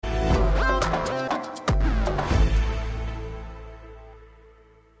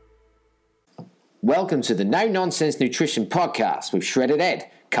Welcome to the No Nonsense Nutrition Podcast with Shredded Ed,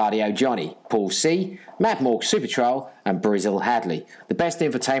 Cardio Johnny, Paul C, Mad Morg Super Troll, and Brazil Hadley. The best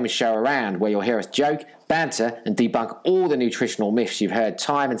infotainment show around where you'll hear us joke, banter, and debunk all the nutritional myths you've heard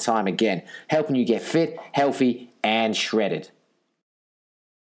time and time again, helping you get fit, healthy, and shredded.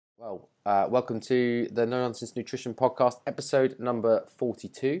 Well, welcome to the No Nonsense Nutrition Podcast, episode number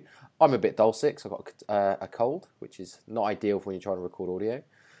 42. I'm a bit dull sick, so I've got a cold, which is not ideal for when you're trying to record audio.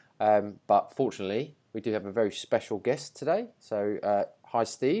 But fortunately, we do have a very special guest today. So, hi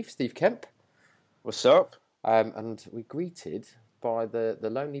Steve Kemp. What's up? And we're greeted by the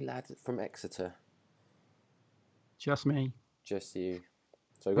lonely lad from Exeter. Just me. Just you.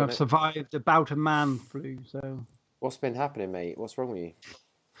 So I've survived a bout of man flu, so... What's been happening, mate? What's wrong with you?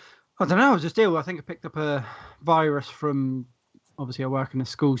 I don't know, I was just ill. I think I picked up a virus from... Obviously, I work in a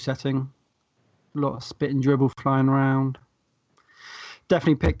school setting. A lot of spit and dribble flying around.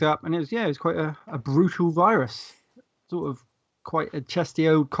 Definitely picked up, and it was quite a brutal virus. Sort of quite a chesty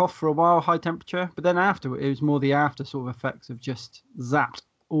old cough for a while, high temperature. But then after, it was more the after sort of effects of just zapped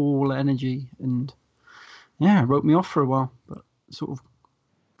all energy and, yeah, wrote me off for a while. But sort of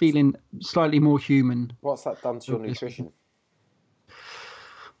feeling slightly more human. What's that done to your nutrition?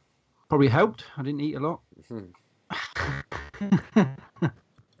 Probably helped. I didn't eat a lot.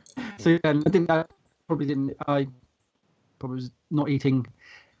 So I probably was not eating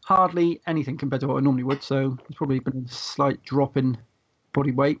hardly anything compared to what I normally would. So it's probably been a slight drop in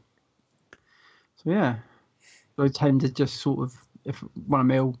body weight. So yeah, I tend to just sort of, when I'm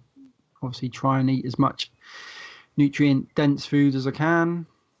ill, obviously try and eat as much nutrient dense food as I can.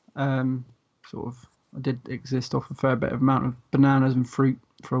 I did exist off a fair bit of amount of bananas and fruit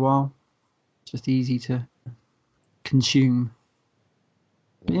for a while. Just easy to consume.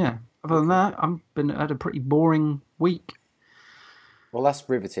 But yeah, other than that, had a pretty boring week. Well, that's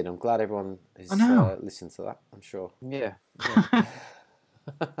riveting. I'm glad everyone has listened to that, I'm sure. Yeah.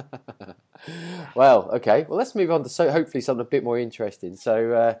 Well, okay. Well, let's move on to hopefully something a bit more interesting.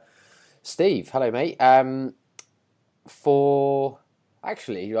 So, Steve, hello, mate. Actually,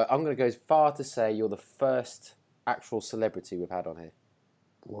 I'm going to go as far to say you're the first actual celebrity we've had on here.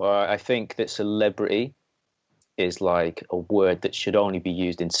 Well, I think that celebrity is like a word that should only be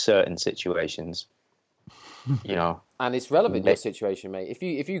used in certain situations. You know, and it's relevant to your situation, mate.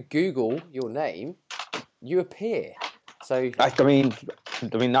 If you Google your name, you appear. So I mean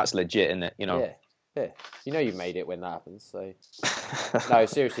that's legit, isn't it? You know. Yeah. You know you made it when that happens. So no,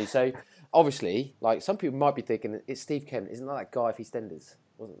 seriously. So obviously, like some people might be thinking it's Steve Kemp. Isn't that guy of EastEnders?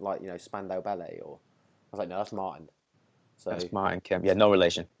 Wasn't like Spandau Ballet or? I was like, no, that's Martin. So that's Martin Kemp. Yeah, no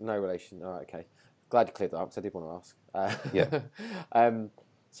relation. No relation. All right, okay. Glad you cleared that up because I did want to ask. Yeah.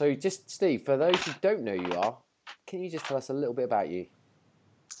 So just, Steve, for those who don't know who you are, can you just tell us a little bit about you?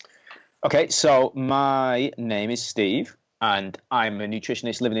 Okay, so my name is Steve, and I'm a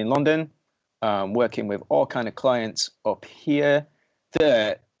nutritionist living in London, working with all kind of clients up here.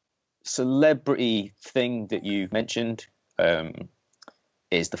 The celebrity thing that you mentioned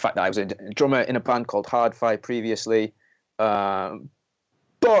is the fact that I was a drummer in a band called Hard-Fi previously, but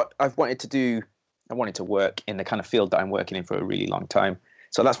I wanted to work in the kind of field that I'm working in for a really long time.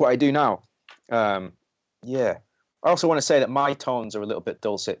 So that's what I do now. Yeah. I also want to say that my tones are a little bit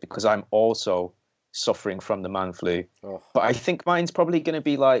dulcet because I'm also suffering from the man flu. Oh. But I think mine's probably going to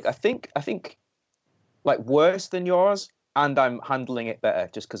be like, I think like worse than yours. And I'm handling it better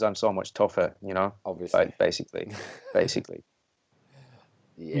just because I'm so much tougher, you know? Obviously. Like, basically.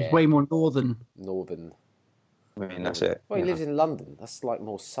 Yeah. He's way more northern. I mean, that's it. Well, he lives in London. That's like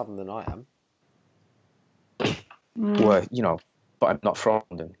more southern than I am. Well, but I'm not from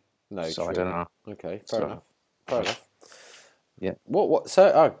London. No, so true. I don't know. Okay, fair enough. Yeah.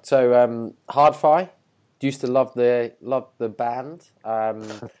 So Hard-Fi. Used to love the band.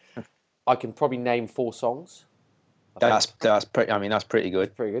 I can probably name 4 songs. That's pretty. I mean, that's pretty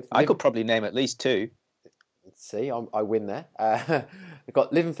good. Pretty good. I could probably name at least 2. Let's see, I win there. I've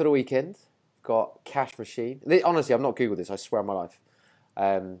got Living for the Weekend. I've got Cash Machine. Honestly, I've not Googled this. I swear on my life.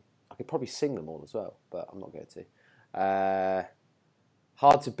 I could probably sing them all as well, but I'm not going to.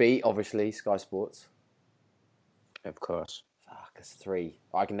 Hard to Beat, obviously, Sky Sports. Of course. Fuck, that's 3.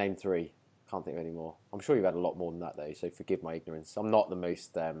 I can name 3. Can't think of any more. I'm sure you've had a lot more than that, though, so forgive my ignorance. I'm not the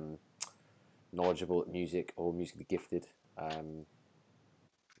most knowledgeable at music or musically gifted.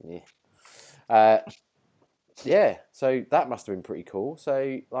 Yeah, so that must have been pretty cool.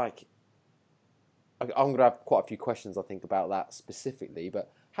 So, like, I'm going to have quite a few questions, I think, about that specifically,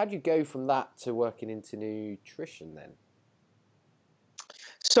 but how do you go from that to working into nutrition then?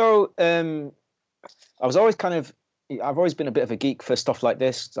 So, I've always been a bit of a geek for stuff like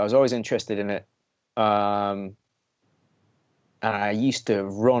this. I was always interested in it. and I used to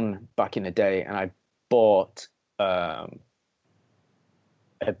run back in the day, and bought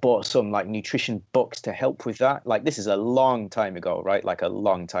I bought some like nutrition books to help with that. Like this is a long time ago, right? Like a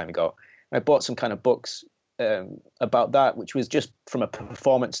long time ago. I bought some kind of books about that, which was just from a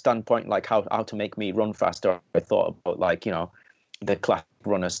performance standpoint, like how to make me run faster. I thought about like, you know, the classic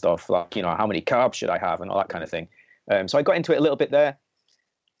runner stuff, like, you know, how many carbs should I have and all that kind of thing. So I got into it a little bit there.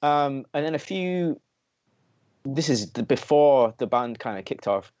 And then this is before the band kind of kicked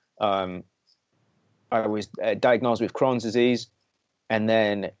off. I was diagnosed with Crohn's disease. And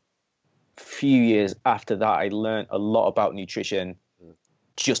then a few years after that, I learned a lot about nutrition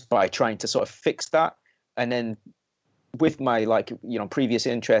just by trying to sort of fix that. And then with my like, you know, previous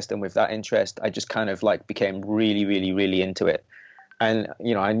interest and with that interest, I just kind of like became really, really, really into it. And,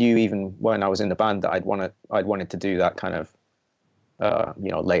 you know, I knew even when I was in the band that I'd wanted to do that kind of,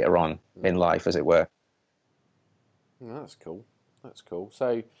 you know, later on in life, as it were. Oh, that's cool. That's cool. So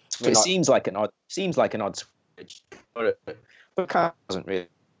I mean, it seems like an odd switch, but kind of wasn't really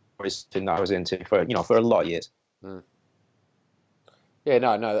something that I was into for, you know, for a lot of years. Mm. Yeah,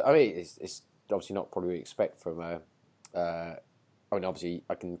 no. I mean, it's obviously not probably what you expect from a. I mean, obviously,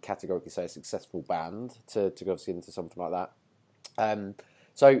 I can categorically say a successful band to go into something like that.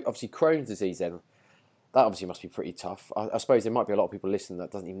 So obviously, Crohn's disease then. That obviously must be pretty tough. I suppose there might be a lot of people listening that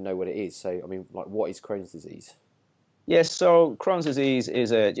doesn't even know what it is. So I mean, like, what is Crohn's disease? Yes, so Crohn's disease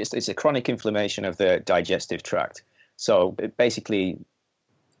is it's a chronic inflammation of the digestive tract. So it basically,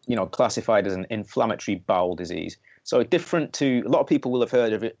 you know, classified as an inflammatory bowel disease. So different to a lot of people will have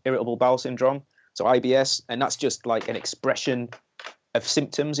heard of irritable bowel syndrome, so IBS, and that's just like an expression of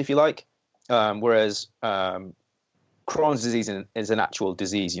symptoms, if you like. Whereas Crohn's disease is an actual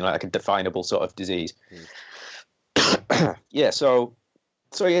disease, you know, like a definable sort of disease. Yeah, so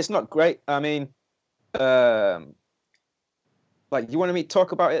yeah, it's not great. I mean, like, you want me to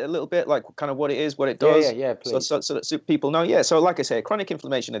talk about it a little bit, like kind of what it is, what it does? Yeah, please. So that people know. Yeah, so like I say, chronic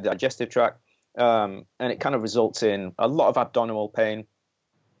inflammation of the digestive tract, and it kind of results in a lot of abdominal pain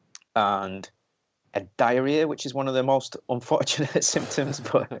and a diarrhea, which is one of the most unfortunate symptoms.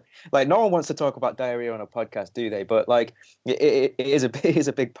 But like, no one wants to talk about diarrhea on a podcast, do they? But like, it is a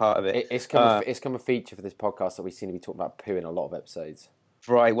big part of it. It's come a feeture for this podcast that we seem to be talking about poo in a lot of episodes.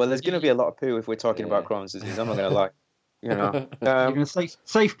 Right. Well, there's going to be a lot of poo if we're talking about Crohn's disease. I'm not going to lie. You know, you're in a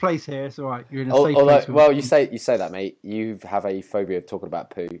safe place here. It's all right. You're in a safe place. Well, you say that, mate. You have a phobia of talking about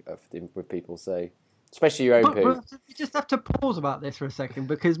poo with people, so especially your own poo. But you just have to pause about this for a second,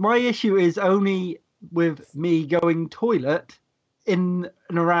 because my issue is only with me going toilet in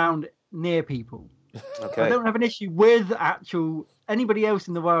and around near people. Okay. I don't have an issue with anybody else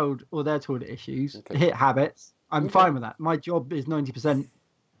in the world or their toilet issues, hit habits. I'm fine with that. My job is 90%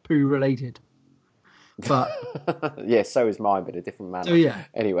 poo related. But yeah, so is mine, but a different manner. So yeah.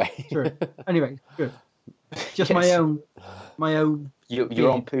 Anyway. Sure. Anyway, good. Just my own.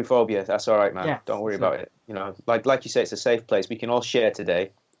 Your own poo phobia. That's all right, man. Yeah, don't worry about it. You know, like you say, it's a safe place. We can all share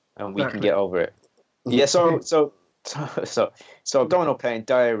today, and we can get over it. Yeah. So abdominal pain,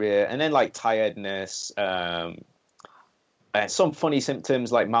 diarrhea, and then like tiredness. And some funny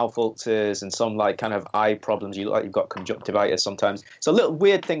symptoms like mouth ulcers and some like kind of eye problems. You look like you've got conjunctivitis sometimes. So little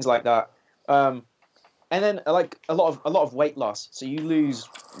weird things like that. And then like a lot of weight loss. So you lose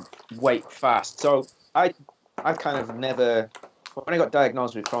weight fast. So I've kind of never, when I got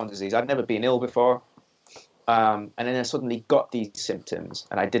diagnosed with Crohn's disease, I'd never been ill before. And then I suddenly got these symptoms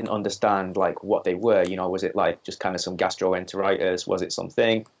and I didn't understand like what they were. You know, was it like just kind of some gastroenteritis? Was it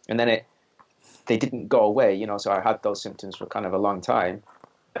something? And then they didn't go away, you know, so I had those symptoms for kind of a long time.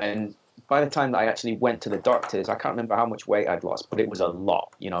 And by the time that I actually went to the doctors, I can't remember how much weight I'd lost, but it was a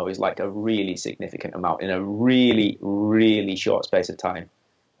lot. You know, it was like a really significant amount in a really, really short space of time.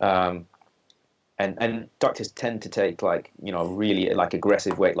 And doctors tend to take like, you know, really like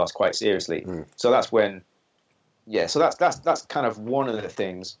aggressive weight loss quite seriously. So that's when, so that's kind of one of the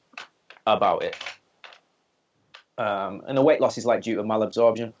things about it. And the weight loss is like due to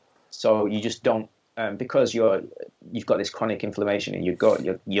malabsorption. So you just don't, because you've got this chronic inflammation in your gut,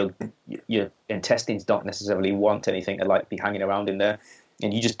 your intestines don't necessarily want anything to like be hanging around in there,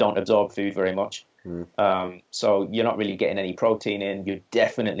 and you just don't absorb food very much. So you're not really getting any protein in. You're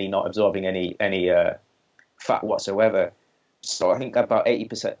definitely not absorbing any fat whatsoever. So I think about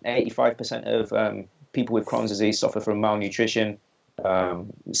 85% of people with Crohn's disease suffer from malnutrition.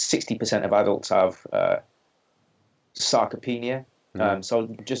 60% of adults have sarcopenia. So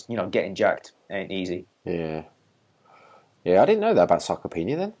just, you know, getting jacked ain't easy. Yeah, I didn't know that about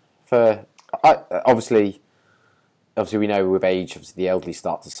sarcopenia then. Obviously, obviously we know with age, obviously the elderly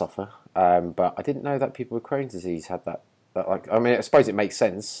start to suffer. But I didn't know that people with Crohn's disease had that. Like, I mean, I suppose it makes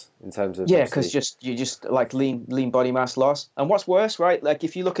sense in terms of Yeah, because you just like lean body mass loss. And what's worse, right? Like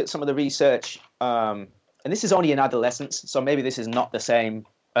if you look at some of the research, and this is only in adolescents, so maybe this is not the same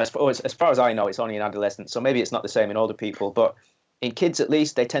as far as I know. It's only in adolescents, so maybe it's not the same in older people. But in kids, at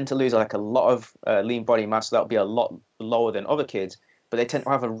least, they tend to lose like a lot of lean body mass. So that'll be a lot lower than other kids, but they tend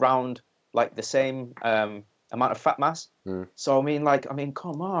to have around like the same amount of fat mass. So I mean,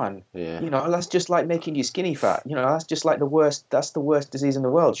 come on, Yeah. you know, that's just like making you skinny fat. You know, that's just like the worst. That's the worst disease in the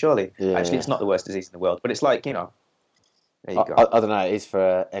world, surely. Yeah. Actually, it's not the worst disease in the world, but it's like, you know, there you go. I don't know. It is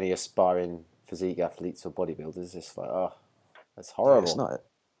for any aspiring physique athletes or bodybuilders. It's like, oh, that's horrible.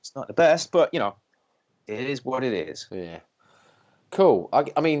 It's not the best, but you know, it is what it is. Yeah. Cool.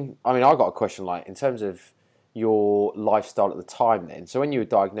 I mean, I got a question. Like, in terms of your lifestyle at the time, then. So when you were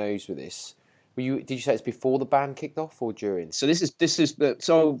diagnosed with this, did you say it's before the band kicked off or during? So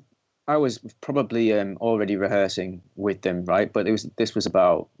so I was probably already rehearsing with them, right? But this was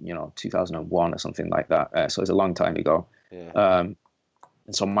about 2001 or something like that. So it was a long time ago. Yeah.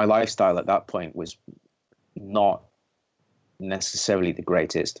 And so my lifestyle at that point was not necessarily the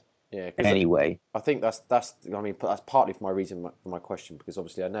greatest. Yeah. Anyway, I think that's partly for my reason for my question, because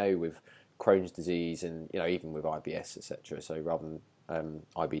obviously I know with Crohn's disease and even with IBS, etc. So rather than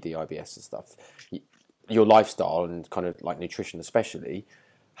IBD, IBS and stuff, your lifestyle and kind of like nutrition especially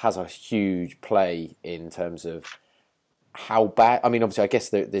has a huge play in terms of how bad. I mean, obviously, I guess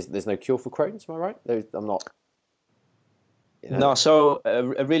there's no cure for Crohn's. Am I right? I'm not. No, so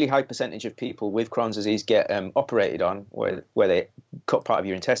a really high percentage of people with Crohn's disease get operated on, where they cut part of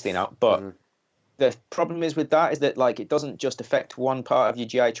your intestine out. But the problem is with that is that like it doesn't just affect one part of your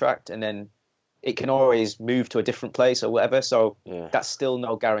GI tract, and then it can always move to a different place or whatever. So that's still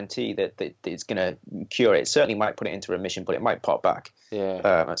no guarantee that it's going to cure it. It certainly might put it into remission, but it might pop back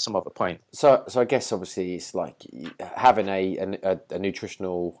at some other point. So I guess obviously it's like having a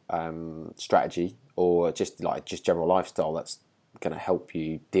nutritional strategy or just general lifestyle that's going to help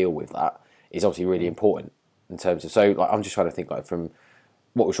you deal with that is obviously really important in terms of. So like I'm just trying to think like from.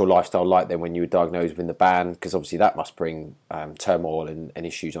 What was your lifestyle like then when you were diagnosed with the band? Because obviously that must bring turmoil and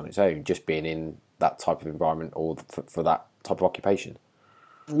issues on its own, just being in that type of environment or for that type of occupation.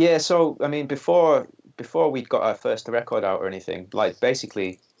 Yeah, so I mean, before we'd got our first record out or anything, like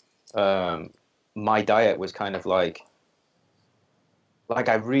basically, my diet was kind of like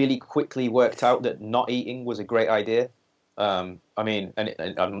I really quickly worked out that not eating was a great idea. I mean, and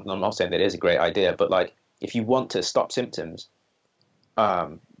I'm not saying that it is a great idea, but like if you want to stop symptoms.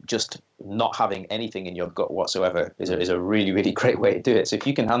 Just not having anything in your gut whatsoever is a really, really great way to do it. So if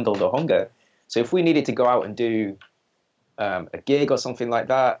you can handle the hunger, so if we needed to go out and do a gig or something like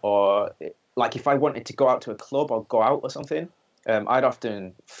that, or like if I wanted to go out to a club or go out or something, I'd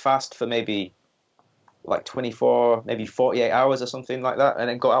often fast for maybe like 24, maybe 48 hours or something like that, and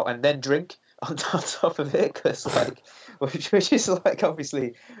then go out and then drink on top of it, because like, which is like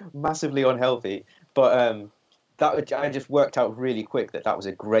obviously massively unhealthy, but I just worked out really quick that was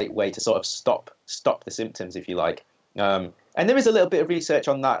a great way to sort of stop the symptoms, if you like. And there is a little bit of research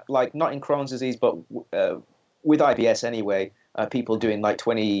on that, like not in Crohn's disease, but with IBS anyway, people doing like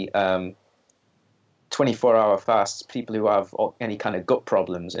 24-hour fasts, people who have any kind of gut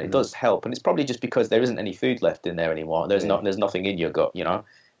problems, and it does help. And it's probably just because there isn't any food left in there anymore. There's nothing in your gut,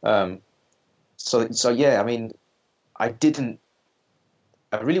 So yeah, I mean, I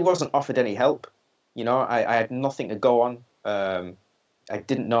really wasn't offered any help. I had nothing to go on. I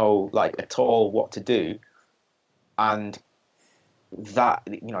didn't know like at all what to do, and that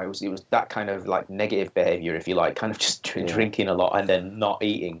it was that kind of like negative behavior, if you like, kind of just drinking a lot and then not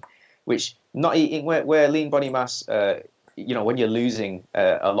eating, where lean body mass, when you're losing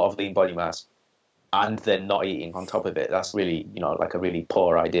a lot of lean body mass and then not eating on top of it, that's really like a really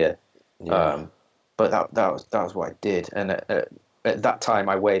poor idea. Yeah. But that was what I did, and at that time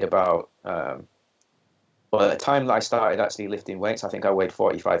I weighed about. Well, at the time that I started actually lifting weights, I think I weighed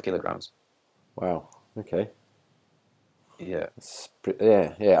 45 kilograms. Wow. Okay. Yeah.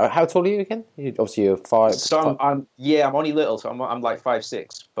 Yeah. How tall are you again? Obviously, you're 5. So I'm only little, so I'm like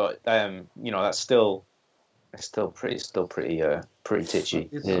 5'6", but that's still pretty titchy.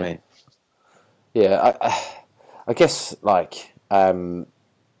 Yeah. I mean. Yeah. I guess like I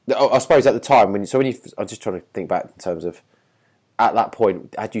suppose at the time I'm just trying to think back in terms of. At that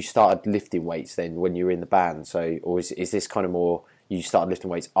point, had you started lifting weights then when you were in the band? So, or is this kind of more you started lifting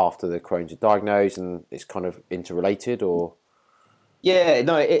weights after the Crohn's was diagnosed and it's kind of interrelated, or? Yeah,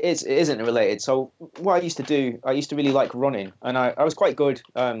 no, it isn't related. So what I used to do, I used to really like running, and I was quite good,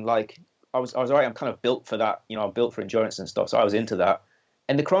 like I was all right. I'm kind of built for that, I'm built for endurance and stuff. So I was into that.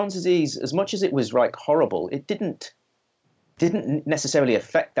 And the Crohn's disease, as much as it was like horrible, it didn't necessarily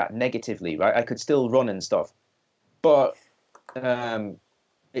affect that negatively, right? I could still run and stuff, but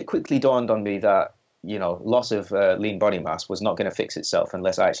it quickly dawned on me that loss of lean body mass was not going to fix itself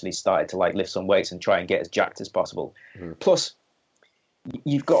unless I actually started to like lift some weights and try and get as jacked as possible. Plus,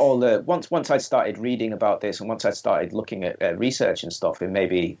 you've got all the once I'd started reading about this and once I'd started looking at research and stuff in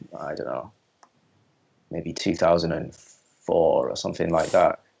maybe I don't know, maybe 2004 or something like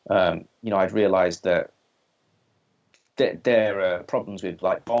that. I'd realised that there are problems with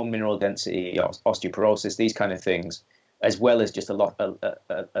like bone mineral density, osteoporosis, these kind of things, as well as just a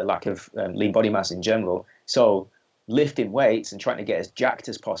lack of lean body mass in general. So lifting weights and trying to get as jacked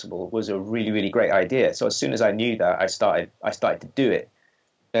as possible was a really, really great idea. So as soon as I knew that, I started to do it.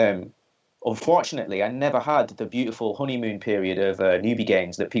 Unfortunately, I never had the beautiful honeymoon period of newbie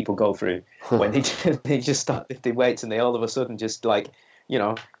gains that people go through when they just start lifting weights and they all of a sudden just like,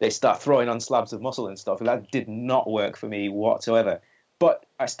 they start throwing on slabs of muscle and stuff. And that did not work for me whatsoever. But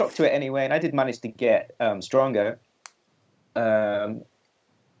I stuck to it anyway, and I did manage to get stronger. And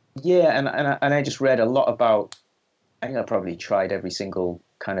I just read a lot about. I think I probably tried every single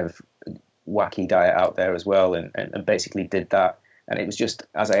kind of wacky diet out there as well, and basically did that. And it was just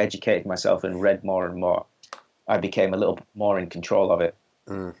as I educated myself and read more and more, I became a little more in control of it.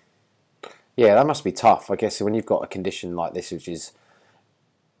 Yeah, that must be tough. I guess when you've got a condition like this, which is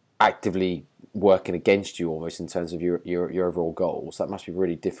actively working against you almost in terms of your overall goals, that must be a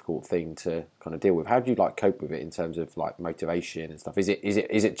really difficult thing to kind of deal with. How do you like cope with it in terms of like motivation and stuff? Is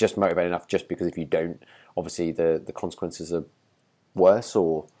it just motivating enough just because if you don't, obviously the consequences are worse?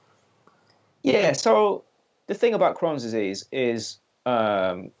 Or yeah, so the thing about Crohn's disease is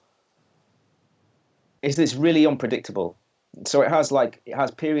it's really unpredictable. So it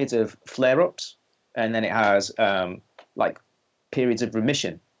has periods of flare-ups, and then it has like periods of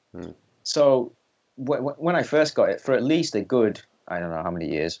remission. So when I first got it, for at least a good, I don't know how many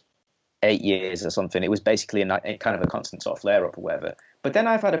years, 8 years or something, it was basically kind of a constant sort of flare-up or whatever. But then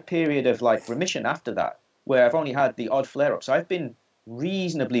I've had a period of like remission after that, where I've only had the odd flare-up. So I've been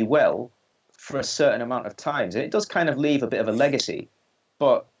reasonably well for a certain amount of times. And it does kind of leave a bit of a legacy.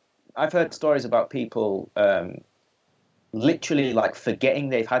 But I've heard stories about people literally like forgetting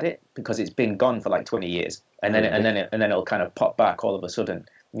they've had it because it's been gone for like 20 years. And then it'll kind of pop back all of a sudden.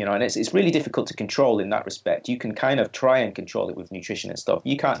 And it's really difficult to control in that respect. You can kind of try and control it with nutrition and stuff.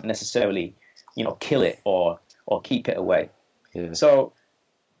 You can't necessarily, kill it or keep it away. Yeah. So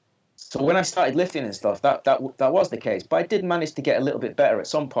when I started lifting and stuff, that was the case. But I did manage to get a little bit better at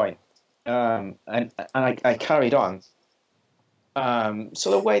some point, and I carried on.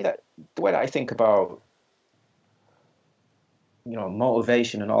 So the way that I think about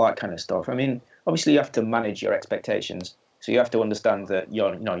motivation and all that kind of stuff. I mean, obviously you have to manage your expectations. So you have to understand that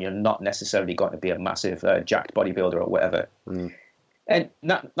you're not necessarily going to be a massive jacked bodybuilder or whatever. And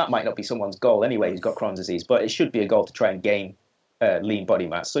that might not be someone's goal anyway who's got Crohn's disease, but it should be a goal to try and gain lean body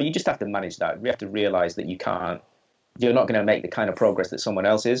mass. So you just have to manage that. You have to realize that you're not going to make the kind of progress that someone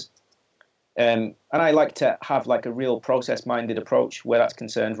else is. And I like to have like a real process-minded approach where that's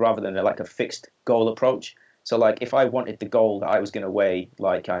concerned rather than a fixed goal approach. So like if I wanted the goal that I was going to weigh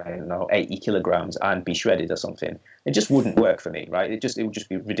like, I don't know, 80 kilograms and be shredded or something, it just wouldn't work for me, right? It would just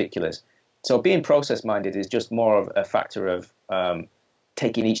be ridiculous. So being process-minded is just more of a factor of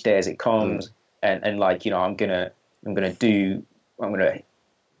taking each day as it comes, and like, I'm gonna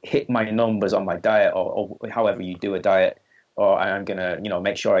hit my numbers on my diet or however you do a diet, or I'm gonna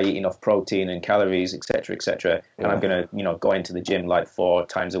make sure I eat enough protein and calories, etc., etc. And I'm gonna go into the gym like 4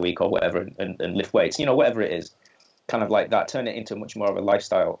 times a week or whatever and lift weights, whatever it is, kind of like that. Turn it into much more of a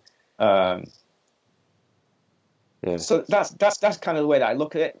lifestyle. So that's kind of the way that I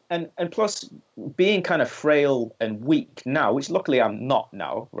look at it, and plus being kind of frail and weak now, which luckily I'm not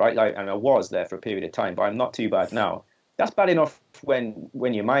now, right? And I was there for a period of time, but I'm not too bad now. That's bad enough when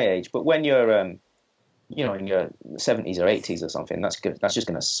you're my age, but when you're in your 70s or 80s or something, that's just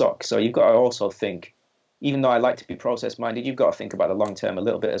going to suck. So you've got to also think, even though I like to be process minded, you've got to think about the long term a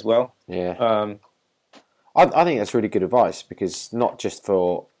little bit as well. Yeah. I think that's really good advice, because not just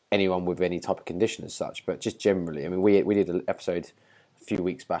for anyone with any type of condition as such, but just generally. I mean, we did an episode a few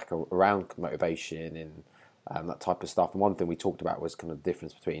weeks back around motivation and that type of stuff. And one thing we talked about was kind of the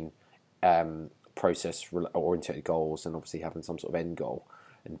difference between process-oriented goals and obviously having some sort of end goal,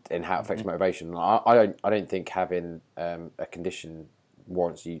 and how it affects motivation. I don't think having a condition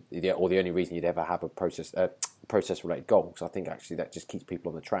warrants you, or the only reason you'd ever have a process-related goal. Because I think actually that just keeps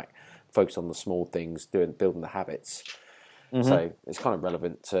people on the track, focus on the small things, building the habits. So it's kind of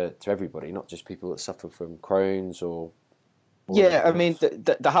relevant to everybody, not just people that suffer from Crohn's or yeah. I mean,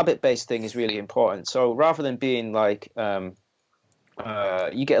 the habit-based thing is really important. So rather than being like,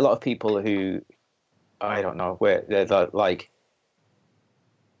 you get a lot of people who, I don't know, where they're like,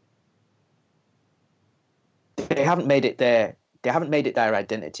 they haven't made it their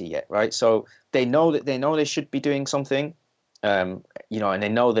identity yet, right? So they know they should be doing something, and they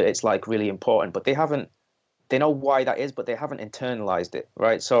know that it's like really important, but they know why that is, but they haven't internalized it,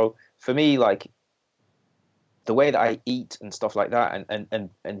 right? So for me, like the way that I eat and stuff like that, and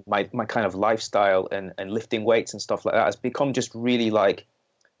my kind of lifestyle and lifting weights and stuff like that has become just really like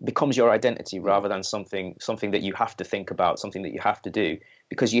becomes your identity rather than something that you have to think about, something that you have to do,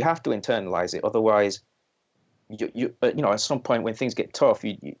 because you have to internalize it. Otherwise, you at some point when things get tough,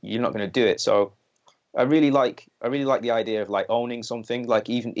 you're not going to do it. So I really like the idea of like owning something, like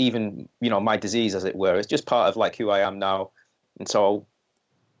even my disease, as it were. It's just part of like who I am now, and so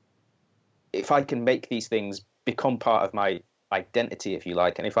if I can make these things become part of my identity, if you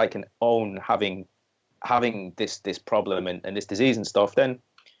like, and if I can own having this problem and this disease and stuff, then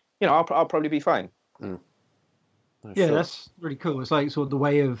I'll probably be fine. Yeah, sure. That's really cool. It's like sort of the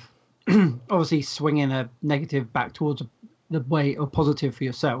way of obviously swinging a negative back towards the way of positive for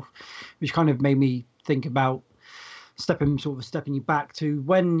yourself, which kind of made me think about stepping you back to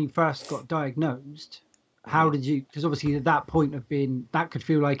when you first got diagnosed. How did you, because obviously at that point of being, that could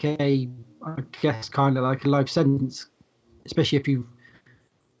feel like I guess kind of like a life sentence, especially if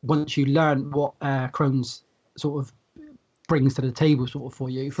once you learn what Crohn's sort of brings to the table sort of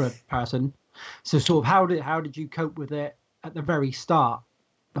for you, for a person. So sort of how did you cope with it at the very start?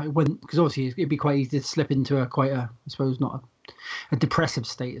 Like because obviously it'd be quite easy to slip into I suppose not a depressive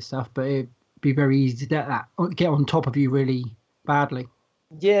state of stuff, but it'd be very easy to get on top of you really badly.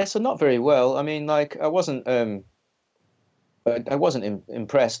 Yeah, so not very well. I mean, like I wasn't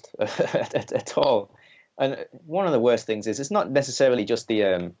impressed at all. And one of the worst things is it's not necessarily just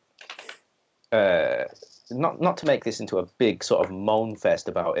the not to make this into a big sort of moan fest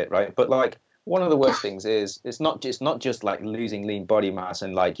about it, right? But like one of the worst things is it's not just like losing lean body mass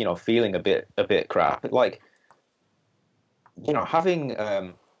and like feeling a bit crap. Like having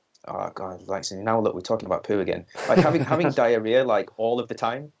oh god, like now look, we're talking about poo again. Like having diarrhea like all of the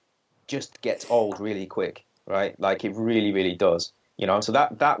time just gets old really quick, right? Like it really, really does. So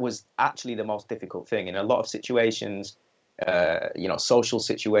that was actually the most difficult thing in a lot of situations, social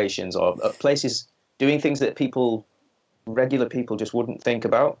situations or places, doing things that regular people just wouldn't think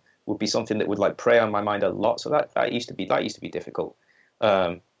about would be something that would like prey on my mind a lot. So that used to be difficult.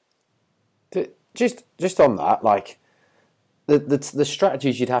 Just on that, like the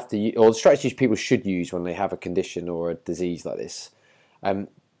strategies you'd have to use, or the strategies people should use when they have a condition or a disease like this.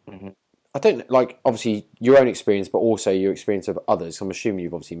 I don't like obviously your own experience, but also your experience of others. I'm assuming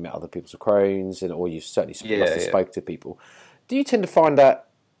you've obviously met other people with Crohn's, or you've certainly must have spoken to people. Do you tend to find that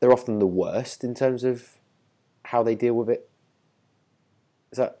they're often the worst in terms of how they deal with it?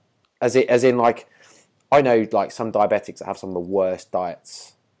 Is that as in like I know like some diabetics that have some of the worst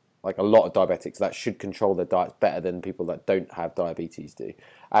diets, like a lot of diabetics that should control their diets better than people that don't have diabetes do.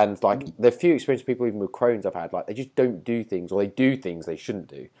 And like the few experienced people even with Crohn's I've had, like they just don't do things, or they do things they shouldn't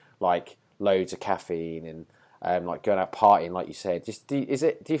do, like loads of caffeine and like going out partying, like you said. Do you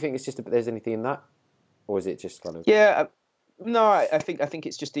think it's just there's anything in that, or is it just kind of? Yeah, no, I think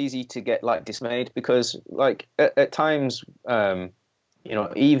it's just easy to get like dismayed because like at times,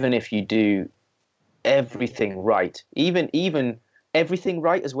 even if you do everything right, even everything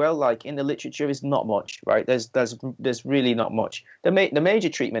right as well, like in the literature is not much, right? There's really not much. The major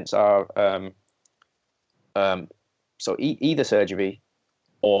treatments are so either surgery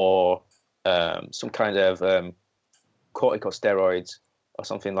or some kind of corticosteroids or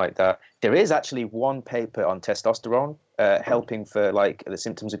something like that. There is actually one paper on testosterone helping for like the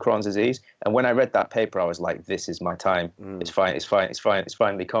symptoms of Crohn's disease, and when I read that paper, I was like, "This is my time. It's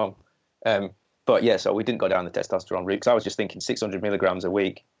finally come." But yeah, so we didn't go down the testosterone route because I was just thinking 600 milligrams a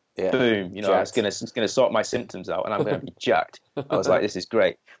week. Yeah. Boom, it's gonna sort my symptoms out, and I'm gonna be jacked. I was like, "This is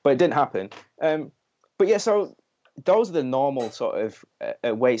great," but it didn't happen. But yeah, so those are the normal sort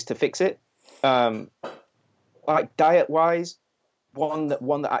of ways to fix it. Like diet-wise, one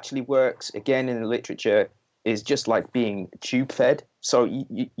that actually works again in the literature is just like being tube-fed. So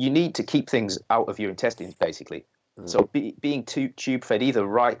you need to keep things out of your intestines, basically. So being tube-fed either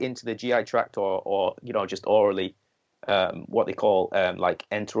right into the GI tract or just orally, what they call like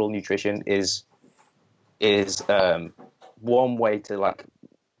enteral nutrition is one way to like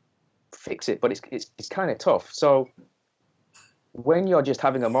fix it, but it's kind of tough. So when you're just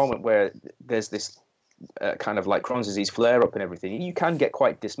having a moment where there's this kind of like Crohn's disease flare up and everything, you can get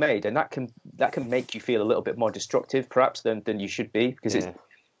quite dismayed, and that can make you feel a little bit more destructive perhaps than you should be, because it's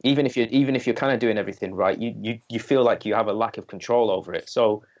even if you're kind of doing everything right, you feel like you have a lack of control over it.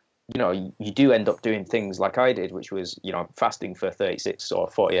 So you do end up doing things like I did, which was fasting for 36 or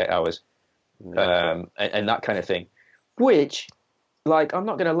 48 hours, and that kind of thing. Which, like, I'm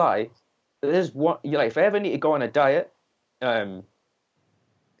not gonna lie, there's what if I ever need to go on a diet, it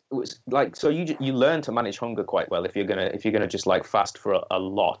was like, so you learn to manage hunger quite well if you're gonna just like fast for a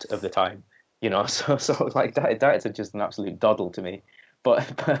lot of the time, so like diets are just an absolute doddle to me,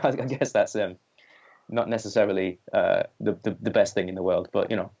 but I guess that's not necessarily the best thing in the world,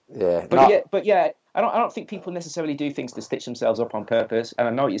 but I don't think people necessarily do things to stitch themselves up on purpose. And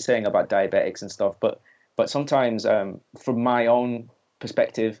I know what you're saying about diabetics and stuff, but sometimes from my own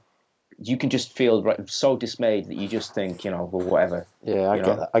perspective, you can just feel so dismayed that you just think, well, whatever. Yeah,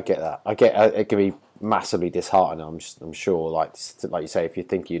 I get that. It can be massively disheartening. I'm sure, like you say, if you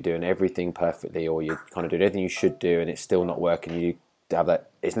think you're doing everything perfectly, or you're kind of doing everything you should do, and it's still not working, you have that.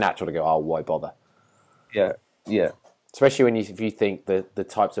 It's natural to go, oh, why bother? Yeah. Especially if you think the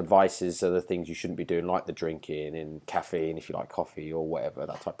types of vices are the things you shouldn't be doing, like the drinking and caffeine, if you like coffee or whatever,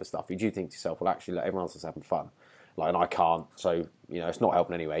 that type of stuff. You do think to yourself, well, actually, everyone else is having fun, and I can't. So it's not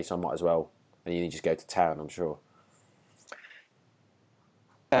helping anyway. So I might as well. And you just go to town, I'm sure.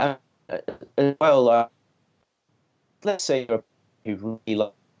 Let's say you really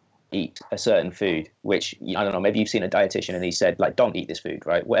like to eat a certain food, which I don't know. Maybe you've seen a dietitian and he said, like, don't eat this food,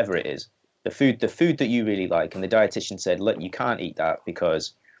 right? Whatever it is. The food that you really like, and the dietitian said, look, you can't eat that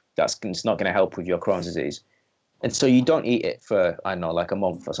because it's not going to help with your Crohn's disease. And so you don't eat it for, I don't know, like a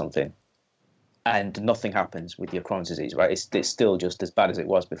month or something, and nothing happens with your Crohn's disease, right? It's still just as bad as it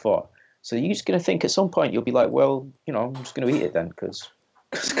was before. So you're just going to think at some point you'll be like, well, I'm just going to eat it then because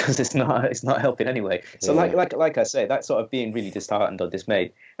it's not helping anyway. So like I say, that sort of being really disheartened or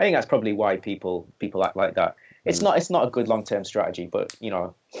dismayed, I think that's probably why people act like that. It's not a good long-term strategy, but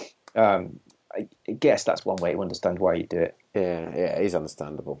I guess that's one way to understand why you do it. Yeah, it is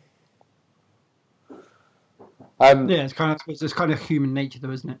understandable. It's kind of human nature,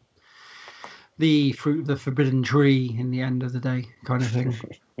 though, isn't it? The fruit of the forbidden tree in the end of the day, kind of thing.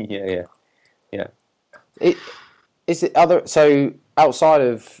 Yeah. Is it other? So outside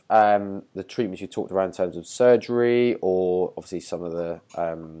of the treatments you talked about in terms of surgery, or obviously some of the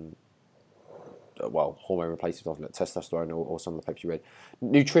hormone replacements, like testosterone, or some of the papers you read,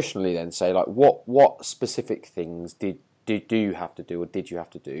 nutritionally, then say, like, what specific things did you have to do, or did you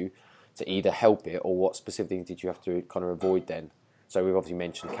have to do to either help it, or what specific things did you have to kind of avoid then? So we've obviously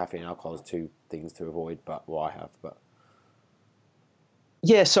mentioned caffeine and alcohol as two things to avoid, but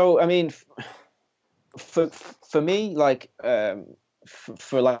yeah. So I mean, for me, like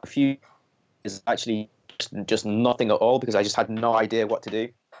for like a few is actually just nothing at all, because I just had no idea what to do.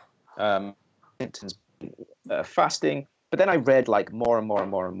 Fasting, but then I read like more and more.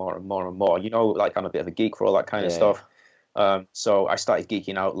 Like, I'm a bit of a geek for all that kind of stuff. So I started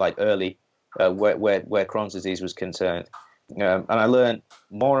geeking out like early, where Crohn's disease was concerned, and I learned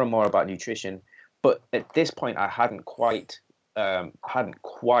more and more about nutrition. But at this point, I hadn't quite in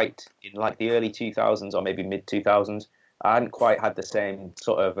like the early 2000s or maybe mid 2000s. I hadn't quite had the same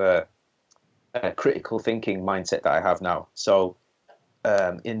sort of critical thinking mindset that I have now. So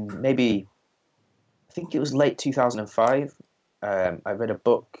in maybe, I think it was late 2005, I read a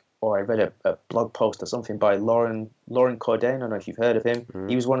book, or I read a blog post or something by Lauren Cordain. I don't know if you've heard of him. Mm-hmm.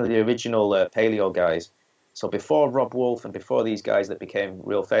 He was one of the original paleo guys. So before Rob Wolf and before these guys that became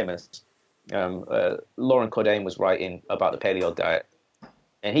real famous, Lauren Cordain was writing about the paleo diet.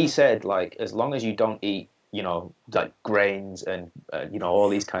 And he said, like, as long as you don't eat, like grains and, all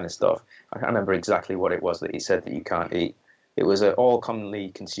these kind of stuff. I can't remember exactly what it was that he said that you can't eat. It was all commonly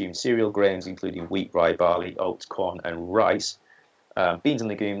consumed cereal grains, including wheat, rye, barley, oats, corn, and rice, beans and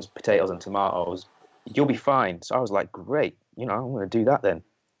legumes, potatoes and tomatoes. You'll be fine. So I was like, great, I'm going to do that then.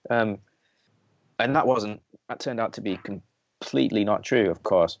 And that turned out to be completely not true, of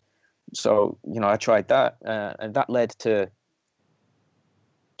course. So, I tried that, and that led to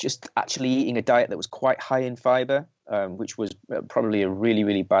just actually eating a diet that was quite high in fiber, which was probably a really,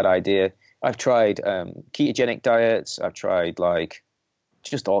 really bad idea. I've tried ketogenic diets. I've tried like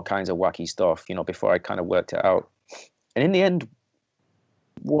just all kinds of wacky stuff, before I kind of worked it out. And in the end,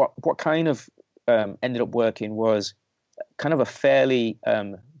 what kind of ended up working was kind of a fairly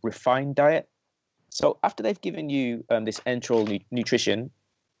refined diet. So after they've given you this enteral nutrition,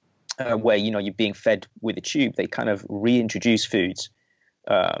 where you're being fed with a tube, they kind of reintroduce foods.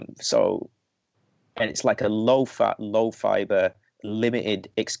 And it's like a low fat, low fiber, limited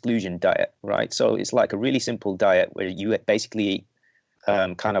exclusion diet, right? So it's like a really simple diet where you basically eat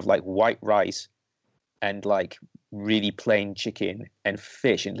kind of like white rice and like really plain chicken and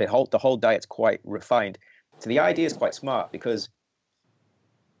fish, and the whole diet's quite refined. So the idea is quite smart because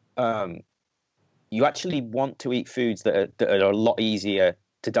you actually want to eat foods that are a lot easier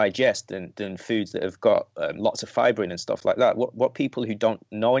to digest than foods that have got lots of fiber in and stuff like that. What people who don't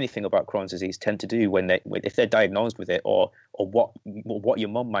know anything about Crohn's disease tend to do if they're diagnosed with it, or what your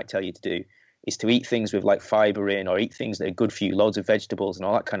mum might tell you to do, is to eat things with like fiber in, or eat things that are good for you, loads of vegetables and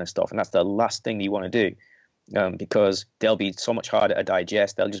all that kind of stuff. And that's the last thing you want to do, because they'll be so much harder to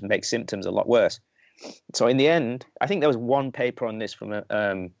digest. They'll just make symptoms a lot worse. So in the end, I think there was one paper on this from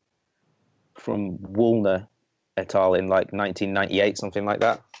Woolner et al. In like 1998, something like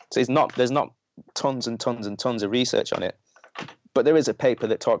that. So there's not tons and tons and tons of research on it, but there is a paper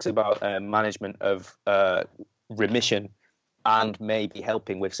that talks about management of remission and maybe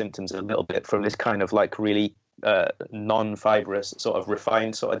helping with symptoms a little bit from this kind of like really non-fibrous sort of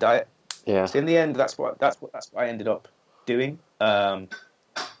refined sort of diet. Yeah. So in the end, that's what I ended up doing. And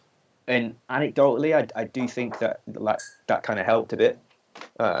anecdotally, I do think that kind of helped a bit,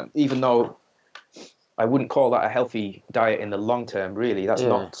 even though I wouldn't call that a healthy diet in the long term. Really, that's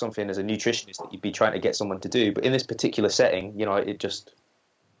not something as a nutritionist that you'd be trying to get someone to do. But in this particular setting,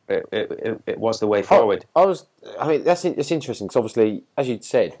 it was the way forward. That's interesting because obviously, as you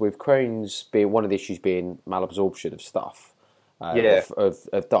said, with Crohn's being one of the issues being malabsorption of stuff,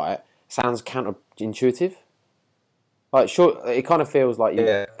 of diet, sounds counterintuitive. Like, sure, it kind of feels like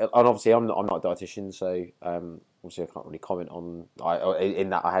and obviously I'm not a dietitian, so obviously I can't really comment on.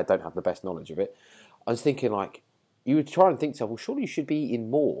 In that I don't have the best knowledge of it. I was thinking, like, you would try and think to yourself, well, surely you should be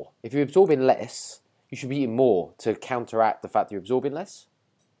eating more. If you're absorbing less, you should be eating more to counteract the fact that you're absorbing less.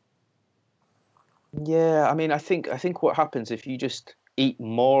 Yeah, I mean, I think what happens if you just eat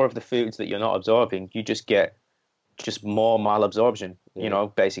more of the foods that you're not absorbing, you just get more malabsorption. Yeah.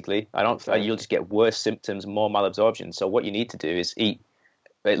 Basically, you'll just get worse symptoms, more malabsorption. So what you need to do is eat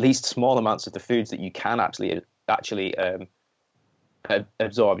at least small amounts of the foods that you can actually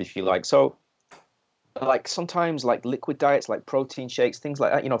absorb, if you like. So, like sometimes like liquid diets, like protein shakes, things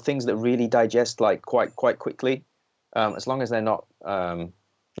like that, things that really digest like quite quickly, as long as they're not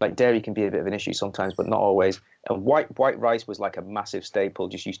like dairy can be a bit of an issue sometimes, but not always. And white rice was like a massive staple.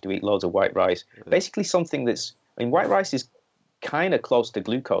 Just used to eat loads of white rice. Basically something white rice is kind of close to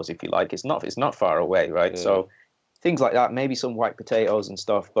glucose, if you like. It's not far away, right? Yeah. So things like that, maybe some white potatoes and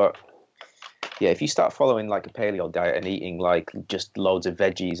stuff, but yeah, if you start following like a paleo diet and eating like just loads of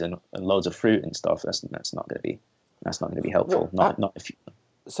veggies and loads of fruit and stuff, that's not going to be helpful. Not if you.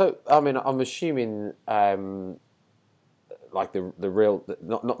 So I mean, I'm assuming like the real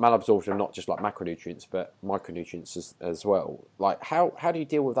not malabsorption, not just like macronutrients, but micronutrients as well. Like how do you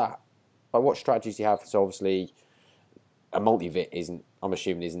deal with that? Like what strategies do you have? So obviously, a multivit isn't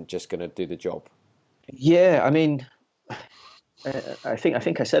just going to do the job. Yeah, I mean. I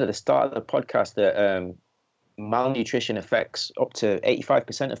think I said at the start of the podcast that malnutrition affects up to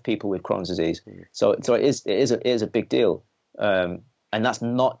 85% of people with Crohn's disease. So it is a big deal, and that's we're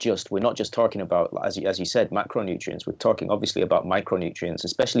not just talking about, as you said, macronutrients. We're talking obviously about micronutrients,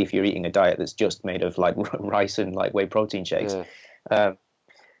 especially if you're eating a diet that's just made of like rice and like whey protein shakes. Yeah.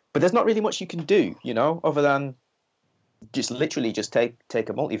 But there's not really much you can do, other than just literally just take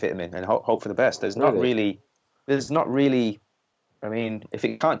a multivitamin and hope for the best. There's not really. I mean, if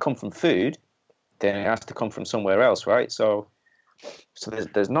it can't come from food, then it has to come from somewhere else, right? So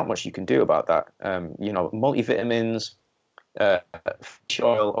there's not much you can do about that. Multivitamins, fish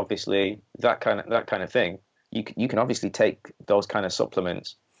oil, obviously, that kind of thing. You can obviously take those kind of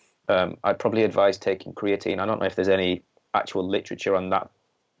supplements. I'd probably advise taking creatine. I don't know if there's any actual literature on that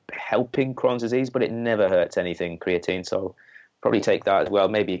helping Crohn's disease, but it never hurts anything, creatine. So probably take that as well.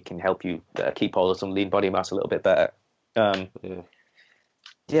 Maybe it can help you keep hold of some lean body mass a little bit better. But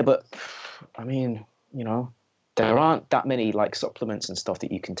I mean, there aren't that many like supplements and stuff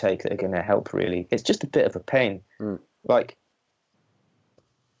that you can take that are going to help. Really, it's just a bit of a pain. Like,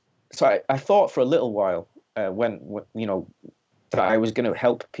 so I thought for a little while when that I was going to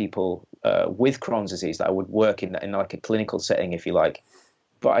help people with Crohn's disease, that I would work in like a clinical setting, if you like.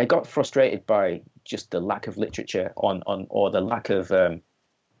 But I got frustrated by just the lack of literature on or the lack of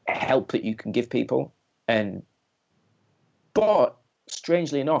help that you can give people. But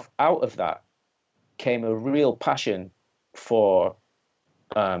strangely enough, out of that came a real passion for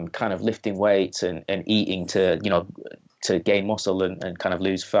kind of lifting weights and eating to gain muscle and kind of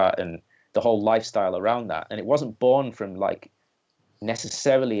lose fat and the whole lifestyle around that. And it wasn't born from like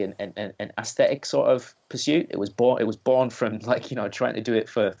necessarily an aesthetic sort of pursuit. It was born from like, trying to do it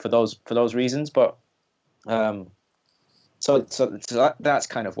for those reasons. But so that's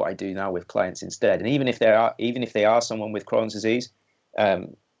kind of what I do now with clients instead. And even if they are someone with Crohn's disease,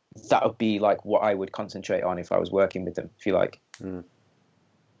 that would be like what I would concentrate on if I was working with them, if you like.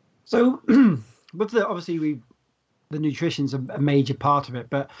 So with obviously the nutrition's a major part of it,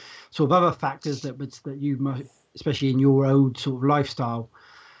 but sort of other factors that you must, especially in your old sort of lifestyle,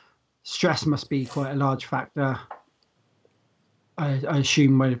 stress must be quite a large factor. I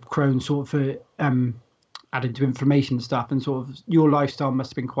assume with Crohn's sort of added to inflammation and stuff, and sort of your lifestyle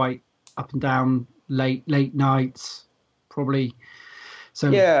must have been quite up and down, late nights, probably. So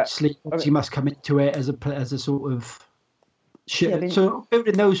yeah, sleep, you must come into it as a sort of shit. So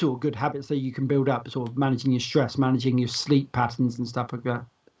building those sort of good habits that you can build up, sort of managing your stress, managing your sleep patterns and stuff like that.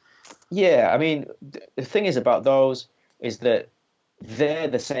 Yeah, I mean, the thing is about those is that they're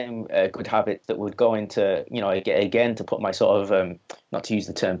the same good habits that would go into, again, to put my sort of, not to use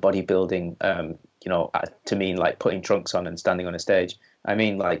the term bodybuilding, to mean like putting trunks on and standing on a stage. I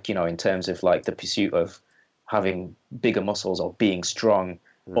mean, like, in terms of like the pursuit of having bigger muscles or being strong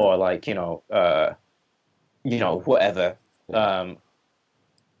or like, whatever.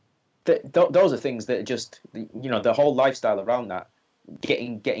 Those are things that are just, the whole lifestyle around that.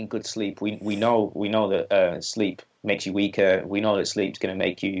 Getting good sleep. We know that sleep makes you weaker. We know that sleep's going to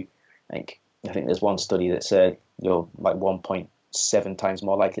make you. I think there's one study that said you're like 1.7 times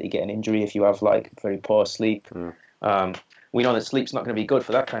more likely to get an injury if you have like very poor sleep. We know that sleep's not going to be good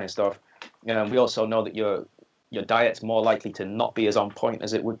for that kind of stuff. We also know that your diet's more likely to not be as on point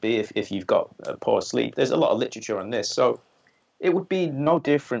as it would be if you've got poor sleep. There's a lot of literature on this, so it would be no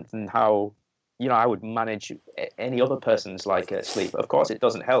different than how I would manage any other person's like sleep. Of course, it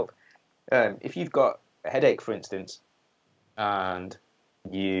doesn't help. If you've got a headache, for instance, and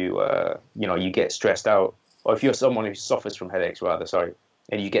you get stressed out, or if you're someone who suffers from headaches,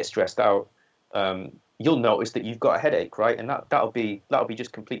 and you get stressed out, you'll notice that you've got a headache, right? And that'll be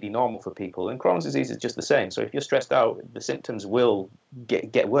just completely normal for people. And Crohn's disease is just the same. So if you're stressed out, the symptoms will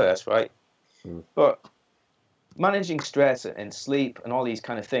get worse, right? But managing stress and sleep and all these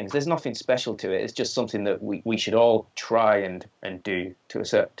kind of things, there's nothing special to it. It's just something that we should all try and do to a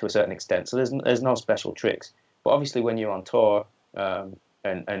certain extent. So there's no special tricks. But obviously, when you're on tour and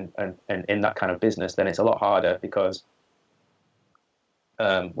in that kind of business, then it's a lot harder because,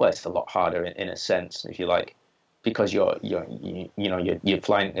 it's a lot harder in a sense, if you like, because you're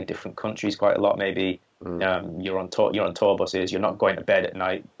flying to different countries quite a lot. Maybe you're on tour buses. You're not going to bed at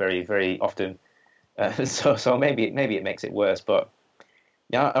night very, very often. So maybe it makes it worse, but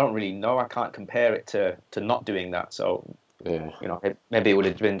I don't really know. I can't compare it to not doing that. So maybe it would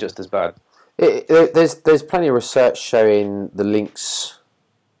have been just as bad. There's plenty of research showing the links,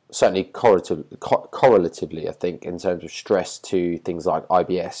 certainly correlatively, I think, in terms of stress to things like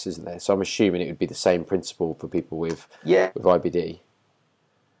IBS, isn't there? So I'm assuming it would be the same principle for people with IBD.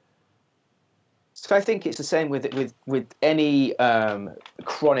 So I think it's the same with any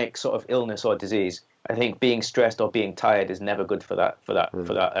chronic sort of illness or disease. I think being stressed or being tired is never good for that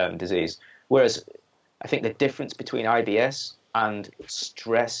disease. Whereas I think the difference between IBS and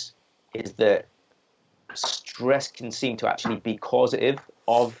stress is that stress can seem to actually be causative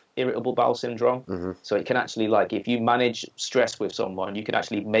of irritable bowel syndrome. So it can actually, like, if you manage stress with someone, you can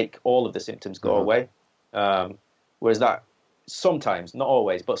actually make all of the symptoms go away. Whereas that sometimes, not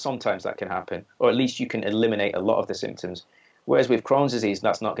always, but sometimes that can happen, or at least you can eliminate a lot of the symptoms. Whereas with Crohn's disease,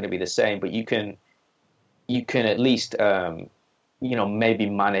 that's not going to be the same, but you can at least maybe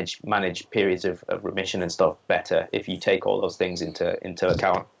manage periods of remission and stuff better if you take all those things into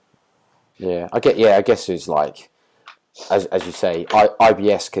account. I guess it's like, as you say,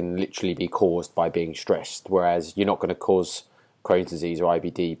 IBS can literally be caused by being stressed, whereas you're not going to cause Crohn's disease or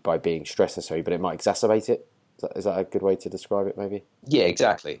IBD by being stressed necessarily, but it might exacerbate it. Is that a good way to describe it, maybe? Yeah,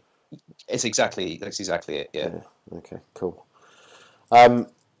 exactly. That's exactly it, yeah. Okay, cool. Okay.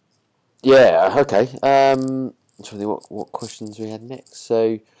 I'm trying to think what questions we had next.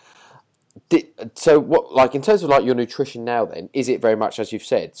 So what, like, in terms of like your nutrition now, then, is it very much as you've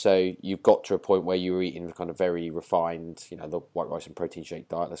said? So you've got to a point where you're eating kind of very refined, the white rice and protein shake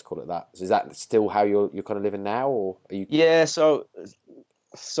diet, let's call it that. So is that still how you're kind of living now, or are you? Yeah. So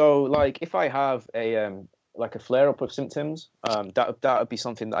like, if I have a like a flare up of symptoms, that would be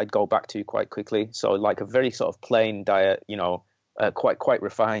something that I'd go back to quite quickly. So like a very sort of plain diet, quite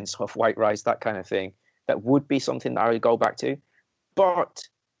refined, sort of white rice, that kind of thing. That would be something that I would go back to. But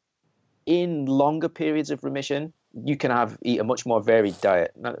in longer periods of remission, you can eat a much more varied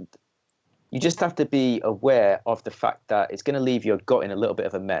diet. Now, you just have to be aware of the fact that it's going to leave your gut in a little bit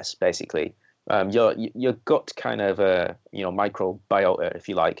of a mess, basically. Your gut kind of microbiota, if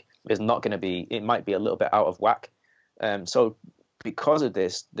you like, is not going to be. It might be a little bit out of whack. So because of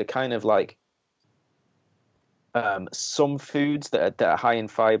this, the kind of like some foods that are high in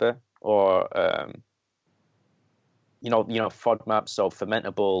fiber, or FODMAPs, so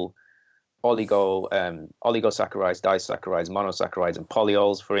fermentable oligosaccharides, disaccharides, monosaccharides, and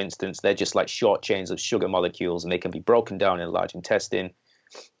polyols, for instance. They're just like short chains of sugar molecules, and they can be broken down in the large intestine,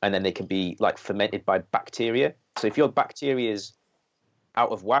 and then they can be like fermented by bacteria. So if your bacteria is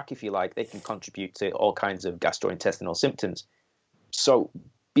out of whack, if you like, they can contribute to all kinds of gastrointestinal symptoms. So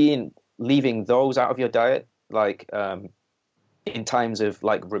leaving those out of your diet, like in times of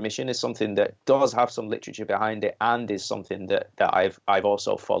like remission, is something that does have some literature behind it, and is something that I've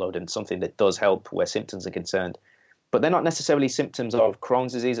also followed, and something that does help where symptoms are concerned. But they're not necessarily symptoms of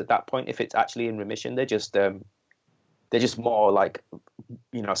Crohn's disease at that point. If it's actually in remission, they're just more like,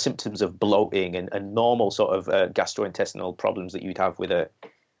 symptoms of bloating and normal sort of gastrointestinal problems that you'd have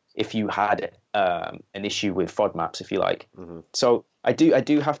if you had an issue with FODMAPs, if you like. Mm-hmm. So I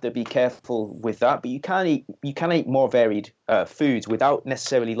do have to be careful with that, but you can eat more varied foods without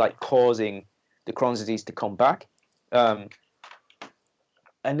necessarily like causing the Crohn's disease to come back. And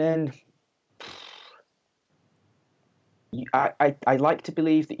then I like to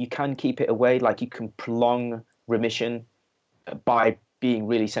believe that you can keep it away, like you can prolong remission by being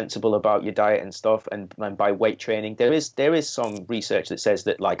really sensible about your diet and stuff, and by weight training. There is some research that says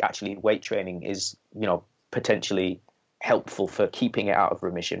that like actually weight training is potentially helpful for keeping it out of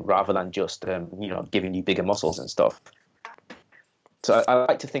remission rather than just giving you bigger muscles and stuff. So I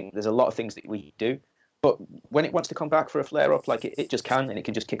like to think there's a lot of things that we do, but when it wants to come back for a flare up, like it just can, and it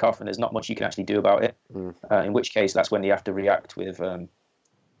can just kick off, and there's not much you can actually do about it. In which case, that's when you have to react with in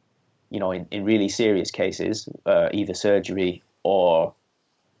really serious cases, either surgery or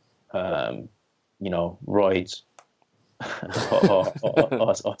roids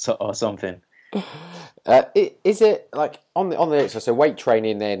or something. Is it like on the exercise? So weight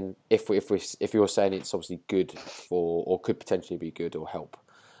training, then, if you're saying it's obviously good for, or could potentially be good or help,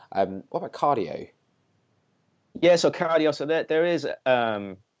 what about cardio? Yeah, so cardio. So there is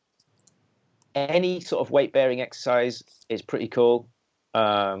any sort of weight bearing exercise is pretty cool.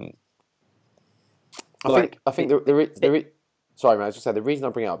 I think there is. Sorry, man. I was just saying the reason I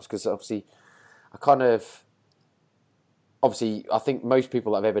bring it up is because obviously I think most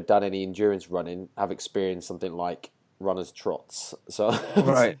people that have ever done any endurance running have experienced something like runner's trots. So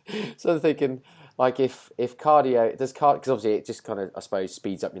right. So I'm thinking, like, if cardio does because obviously it just kind of, I suppose,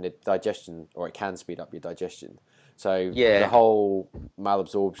 speeds up your digestion, or it can speed up your digestion. So the whole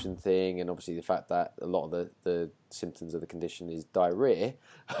malabsorption thing, and obviously the fact that a lot of the symptoms of the condition is diarrhea.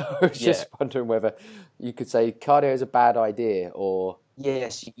 I was just wondering whether you could say cardio is a bad idea, or...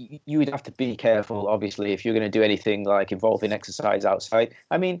 Yes, you would have to be careful, obviously, if you're going to do anything like involving exercise outside.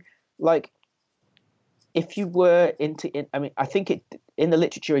 I mean, like, if you were I think in the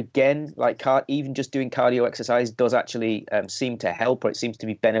literature, again, like even just doing cardio exercise does actually seem to help, or it seems to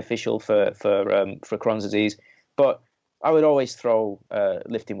be beneficial for Crohn's disease. But I would always throw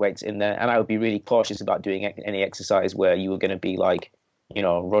lifting weights in there, and I would be really cautious about doing any exercise where you were going to be like,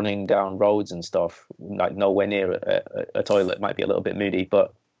 running down roads and stuff, like nowhere near a toilet. Might be a little bit moody,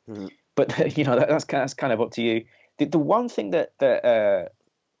 but that's kind of up to you. The one thing that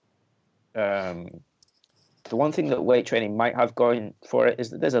weight training might have going for it is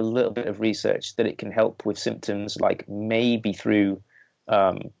that there's a little bit of research that it can help with symptoms, like maybe through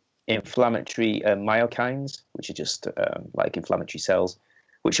inflammatory myokines, which are just like inflammatory cells,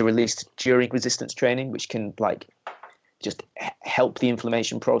 which are released during resistance training, which can like just help the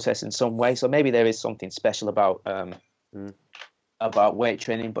inflammation process in some way. So maybe there is something special about weight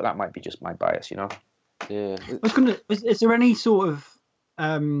training, but that might be just my bias, Yeah. Is there any sort of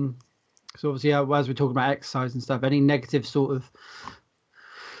so obviously, as we're talking about exercise and stuff, any negative sort of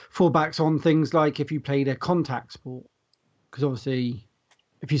fallbacks on things like if you played a contact sport? Because obviously,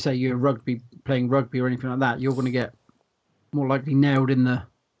 if you say you're playing rugby or anything like that, you're going to get more likely nailed in the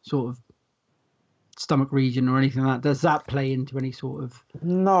sort of stomach region or anything like that. Does that play into any sort of...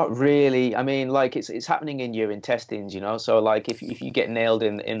 Not really. I mean, like it's happening in your intestines, So like if you get nailed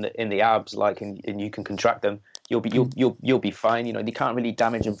in the abs, like and you can contract them, you'll be fine. You can't really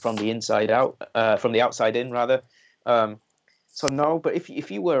damage them from the inside out, from the outside in rather. So no, but if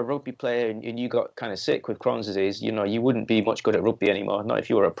you were a rugby player and you got kind of sick with Crohn's disease, you wouldn't be much good at rugby anymore. Not if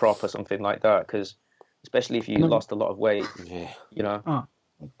you were a prop or something like that, because especially if you lost a lot of weight, Oh.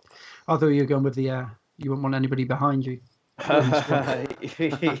 I thought you were going with the you wouldn't want anybody behind you.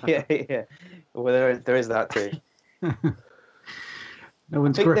 Yeah. Well, there is that too. No I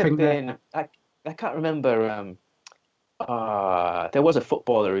one's think gripping there've there. been. I can't remember. There was a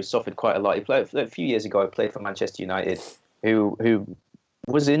footballer who suffered quite a lot. He played a few years ago. He played for Manchester United, who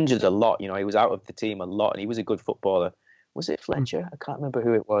was injured a lot. You know, he was out of the team a lot, and he was a good footballer. Was it Fletcher? I can't remember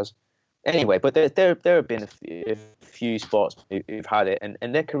who it was. Anyway, but there have been a few sports who've had it,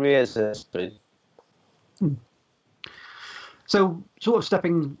 and their careers are. So, sort of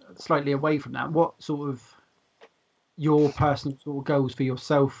stepping slightly away from that, what sort of your personal sort of goals for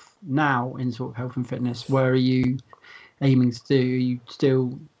yourself now in sort of health and fitness? Where are you aiming to do? Are you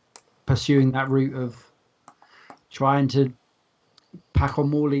still pursuing that route of trying to pack on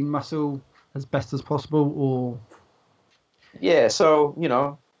more lean muscle as best as possible, or? Yeah, so,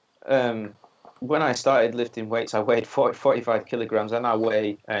 when I started lifting weights, I weighed 45 kilograms, and I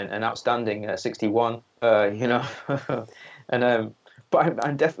weigh an outstanding 61, and but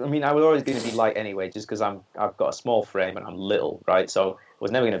I'm definitely, I mean, I was always going to be light anyway, just because I've got a small frame and I'm little, right? So I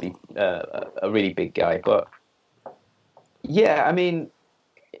was never going to be a really big guy. But yeah, I mean,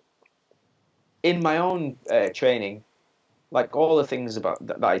 in my own training, like all the things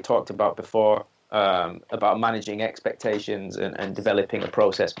that I talked about before, about managing expectations and developing a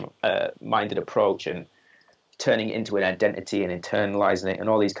process-minded approach and turning it into an identity and internalizing it and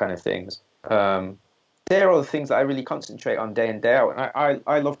all these kind of things. They're all the things that I really concentrate on day in, day out. And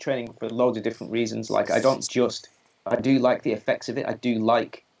I love training for loads of different reasons. Like, I do like the effects of it. I do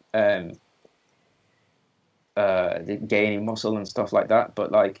like the gaining muscle and stuff like that.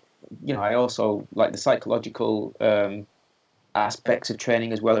 But, like, I also like the psychological aspects of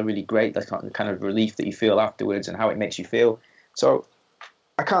training as well are really great. The kind of relief that you feel afterwards and how it makes you feel. So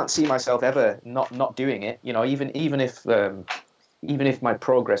I can't see myself ever not doing it. Even if my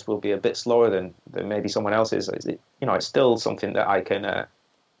progress will be a bit slower than maybe someone else's, it's still something that I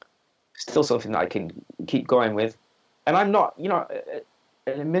can keep going with. And I'm not, in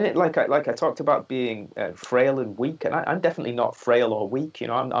a minute, like I talked about being frail and weak, and I'm definitely not frail or weak.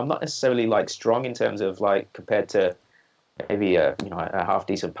 I'm not necessarily like strong in terms of like compared to maybe a half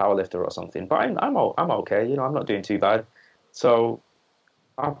decent powerlifter or something, but I'm okay. I'm not doing too bad, so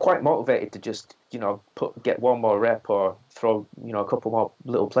I'm quite motivated to just get one more rep or throw a couple more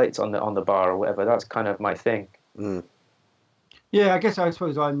little plates on the bar or whatever. That's kind of my thing. Mm. Yeah, I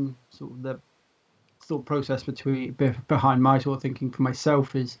suppose I'm sort of the thought process behind my sort of thinking for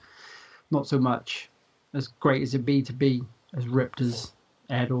myself is not so much as great as it'd be to be as ripped as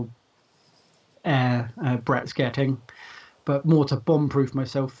Ed or Brett's getting, but more to bomb-proof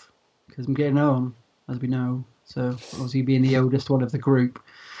myself because I'm getting on, as we know. So obviously being the oldest one of the group.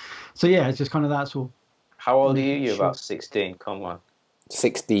 So yeah, it's just kind of that sort of. How old are you? You're about 16. Come on.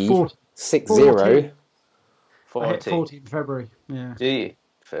 60. 40. 60. 40. 40. I hit 40 in February. Yeah. Do you?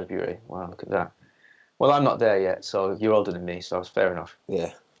 February. Wow, look at that. Well, I'm not there yet, so you're older than me, so it's fair enough.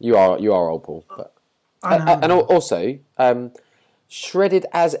 Yeah, you are old, Paul. But and also, shredded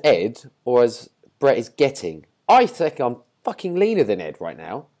as Ed or as Brett is getting, I think I'm fucking leaner than Ed right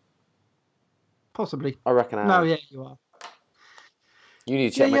now. Possibly. I reckon I am. No, yeah, you are. You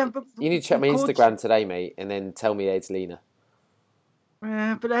need to check my Instagram today, mate, and then tell me Ed's leaner.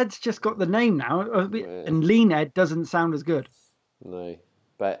 But Ed's just got the name now, and lean Ed doesn't sound as good. No,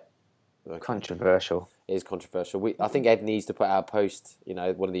 but okay. Controversial. It is controversial. I think Ed needs to put out a post.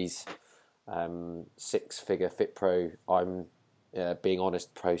 One of these 6-figure Fit Pro. I'm being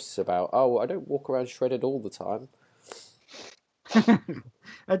honest posts about. Oh, I don't walk around shredded all the time.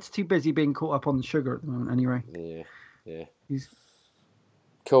 Ed's too busy being caught up on the sugar at the moment, anyway. Yeah. He's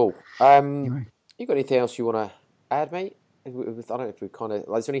cool. Anyway. You got anything else you want to add, mate? I don't know if we kind of.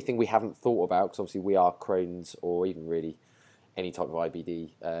 Is there anything we haven't thought about? Because obviously we are Crohn's or even really any type of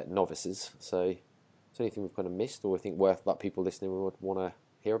IBD novices. So, is there anything we've kind of missed or think worth that people listening would want to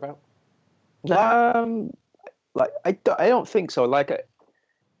hear about? I don't think so. Like, I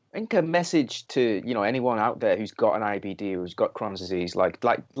think a message to anyone out there who's got an IBD, who's got Crohn's disease, like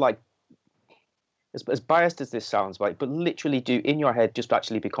as biased as this sounds, like, but literally do in your head just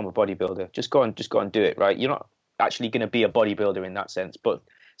actually become a bodybuilder. Just go and do it, right? You're not actually going to be a bodybuilder in that sense, but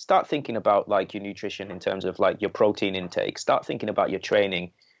start thinking about like your nutrition in terms of like your protein intake. Start thinking about your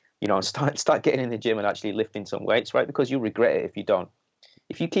training, and start getting in the gym and actually lifting some weights, right? Because you'll regret it if you don't.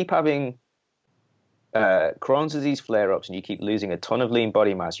 If you keep having Crohn's disease flare-ups and you keep losing a ton of lean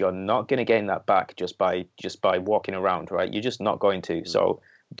body mass, you're not going to gain that back just by walking around, right? You're just not going to. So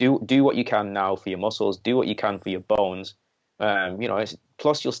do what you can now for your muscles. Do what you can for your bones.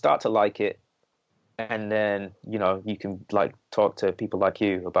 Plus you'll start to like it, and then you can like talk to people like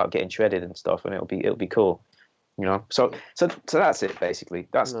you about getting shredded and stuff, and it'll be cool. You know, so that's it basically.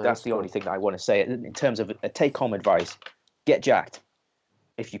 That's that's the cool. only thing that I want to say in terms of a take-home advice. Get jacked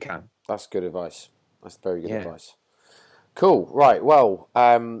if you can. That's good advice. That's very good advice. Cool. Right. Well,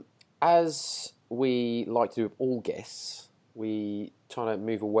 as we like to do with all guests, we try to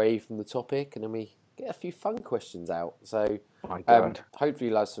move away from the topic, and then we get a few fun questions out. So, My God. hopefully,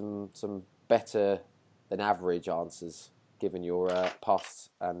 you'll have some better than average answers given your past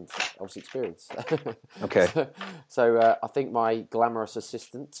and obviously experience. Okay. So I think my glamorous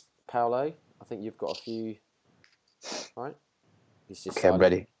assistant, Paolo, I think you've got a few. Right. He's just Okay, I'm silent.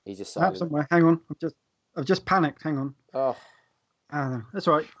 ready. He's just I have silent. somewhere. Hang on. I've just panicked. Hang on. Oh, That's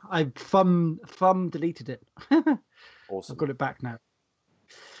all right. I thumb deleted it. awesome. I've got it back now.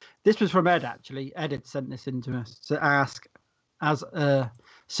 This was from Ed, actually. Ed had sent this in to us to ask, as a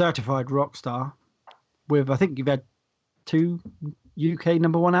certified rock star, with, I think you've had 2 UK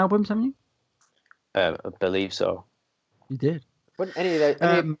 #1 albums, haven't you? I believe so. You did. When any of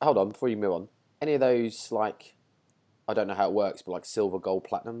those, hold on, before you move on, any of those, like, I don't know how it works, but like silver, gold,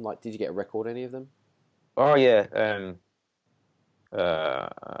 platinum, like, did you get a record, any of them? Oh yeah,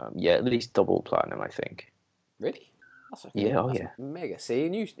 at least double platinum, I think. Really? That's Yeah, mega. See,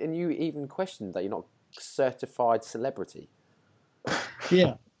 and you even questioned that you're not a certified celebrity.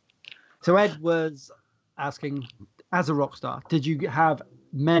 Yeah. So Ed was asking, as a rock star, did you have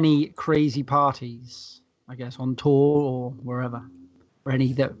many crazy parties, I guess, on tour or wherever? Or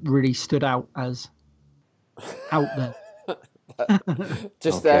any that really stood out as out there?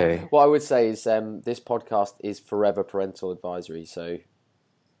 Just Okay. what I would say is this podcast is forever parental advisory, so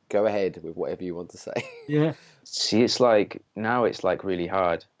go ahead with whatever you want to say. Yeah. See, it's like really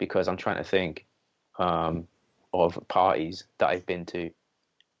hard because I'm trying to think of parties that I've been to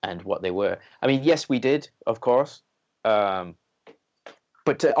and what they were. I mean, yes, we did, of course, but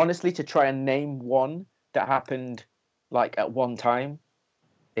honestly, to try and name one that happened like at one time,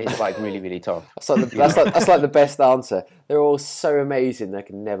 it's like really, really tough. That's like the best answer. They're all so amazing they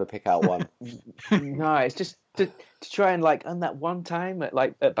can never pick out one. No, it's just to try and like on that one time at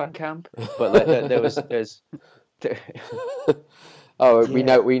band camp, but like, there's. Oh, we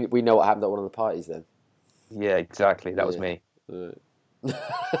know what happened at one of the parties then. Yeah, exactly. That was me.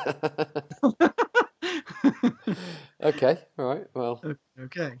 Okay, all right. Well,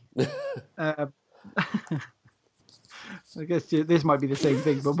 Okay. I guess this might be the same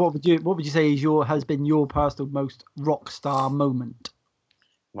thing, but what would you say has been your personal most rock star moment?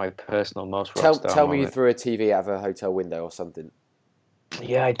 My personal most rock star tell me you moment. threw a TV out of a hotel window or something.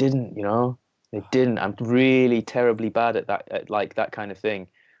 Yeah, I didn't. You know, I didn't. I'm really terribly bad at that, at like that kind of thing.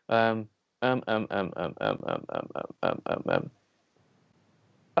 Oh,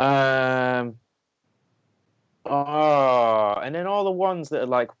 and then all the ones that are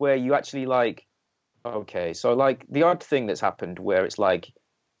like where you actually like. Okay, so like the odd thing that's happened where it's like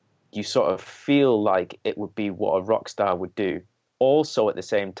you sort of feel like it would be what a rock star would do, also at the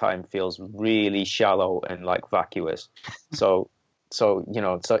same time feels really shallow and like vacuous. So you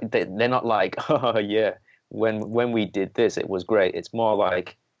know, so they're not like, oh yeah, when we did this it was great. It's more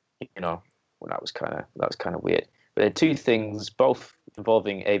like, you know, well, that was kind of weird. But there are 2 things, both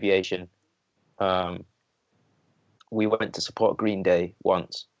involving aviation. We went to support Green Day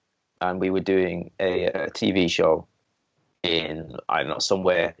once. And we were doing a TV show in, I don't know,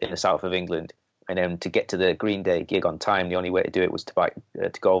 somewhere in the south of England. And then to get to the Green Day gig on time, the only way to do it was to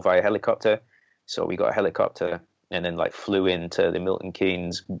go via helicopter. So we got a helicopter and then like flew into the Milton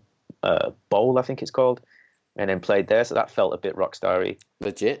Keynes Bowl, I think it's called, and then played there. So that felt a bit rock starry.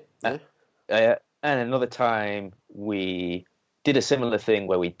 Legit. Yeah. And another time we did a similar thing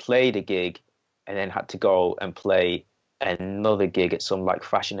where we played a gig and then had to go and play another gig at some like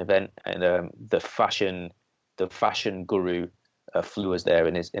fashion event, and the fashion guru flew us there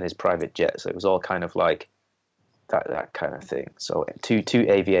in his private jet. So it was all kind of like that kind of thing. So two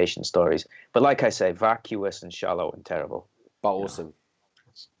aviation stories, but like I say, vacuous and shallow and terrible, but awesome.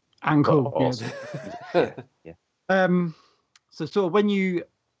 And cool. But awesome. Yeah. So sort of when you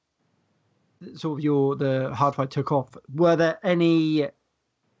sort of the hard fight took off,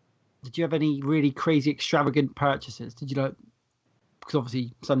 did you have any really crazy extravagant purchases? Did you like, because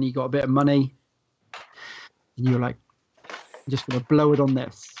obviously suddenly you got a bit of money and you were like, I'm just going to blow it on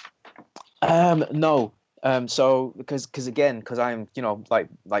this? No. So because I'm, you know, like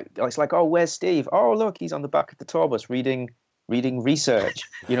it's like, oh, where's Steve? Oh, look, he's on the back of the tour bus reading research.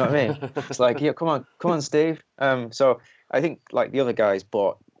 You know what I mean? It's like, yeah, come on, Steve. So I think like the other guys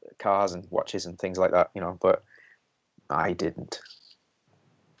bought cars and watches and things like that, you know, but I didn't.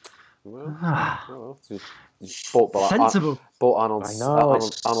 Well, bought sensible. Bought Arnold I know,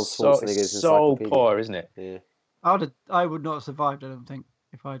 Schwarzenegger's so encyclopedia. poor, isn't it? Yeah. I would not have survived, I don't think,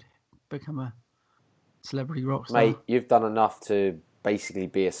 if I'd become a celebrity rock star. Mate, you've done enough to basically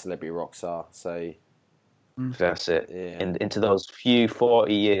be a celebrity rock star. So That's it. Yeah. Into those few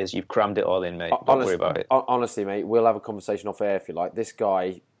 40 years, you've crammed it all in, mate. Don't worry about it. Honestly, mate, we'll have a conversation off air if you like. This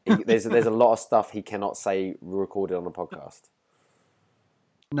guy, there's a lot of stuff he cannot say recorded on a podcast.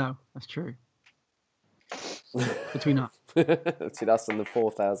 No, that's true. Between us. Between us and the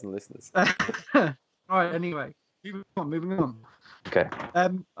 4,000 listeners. All right. Anyway, moving on. Okay. I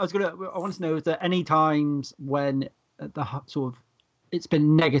want to know: is there any times when it's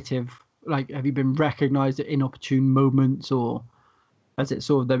been negative? Like, have you been recognised at inopportune moments, or has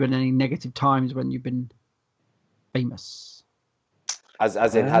there been any negative times when you've been famous? As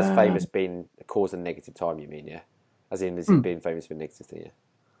in, has famous been caused a negative time? You mean, yeah? As in, has it been famous for a negative thing?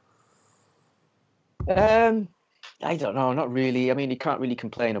 Yeah. I don't know, not really. I mean, you can't really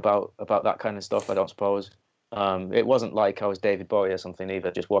complain about that kind of stuff, I don't suppose. It wasn't like I was David Bowie or something either,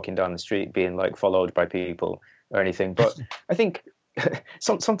 just walking down the street being like followed by people or anything. But I think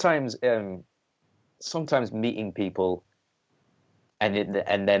sometimes meeting people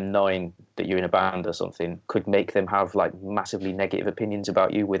and then knowing that you're in a band or something could make them have like massively negative opinions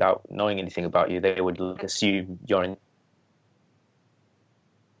about you without knowing anything about you. They would like, assume you're in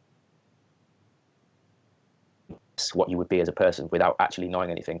what you would be as a person without actually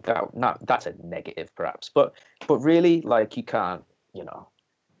knowing anything. That's a negative perhaps, but really, like, you can't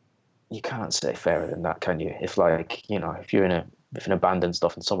say fairer than that, can you? If if you're in a band and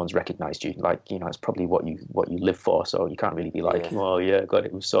stuff and someone's recognized you, like, it's probably what you live for, so you can't really be like, oh yeah, God,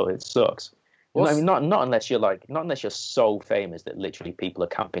 it sucks. I mean, not unless you're so famous that literally people are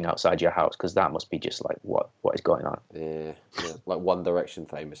camping outside your house, because that must be just like what is going on. Yeah. Like One Direction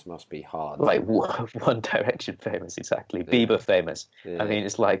famous must be hard. Like One Direction famous, exactly. Yeah. Bieber famous. Yeah. I mean,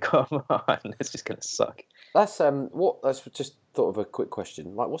 it's like, come on, it's just gonna suck. That's just thought of a quick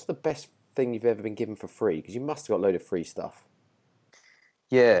question. Like, what's the best thing you've ever been given for free? Because you must have got a load of free stuff.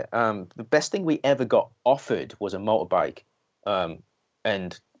 Yeah, the best thing we ever got offered was a motorbike,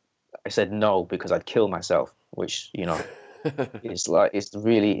 and I said no because I'd kill myself, which is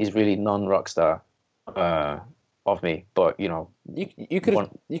really non-rock star of me. But you could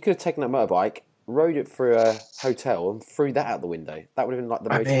have taken that motorbike, rode it through a hotel, and threw that out the window. That would have been like the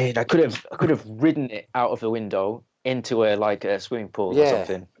most. I mean, I could have ridden it out of the window into a swimming pool or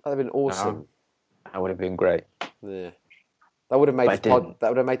something. That'd have been awesome. That would have been great. Yeah, that would have made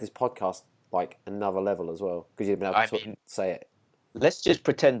this podcast like another level as well, because you'd been able to say it. Let's just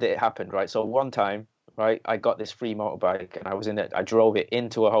pretend that it happened, right? So one time, right, I got this free motorbike and I drove it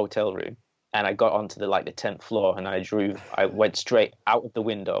into a hotel room, and I got onto the 10th floor, and I went straight out of the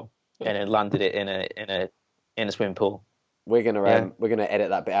window and then landed it in a swimming pool. We're gonna edit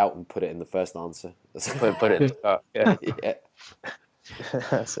that bit out and put it in the first answer. put it yeah. Yeah.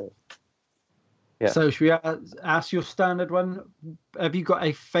 That's it. Yeah. So should we ask your standard one? Have you got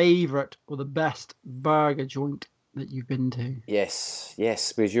a favourite or the best burger joint that you've been to? Yes,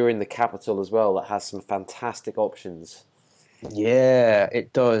 because you're in the capital as well. That has some fantastic options. Yeah,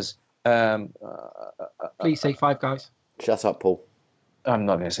 it does. Please say Five Guys. Shut up, Paul. I'm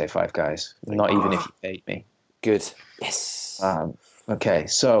not going to say Five Guys. Not even if you paid me. Good. Yes. Okay.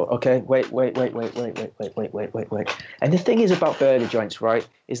 So, wait. And the thing is about burger joints, right,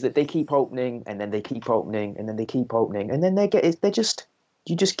 is that they keep opening, and then they keep opening, and then they keep opening, and then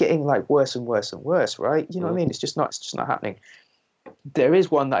you're just getting like worse and worse and worse, right? You know what I mean? It's just not happening. There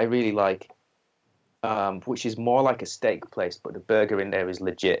is one that I really like, which is more like a steak place, but the burger in there is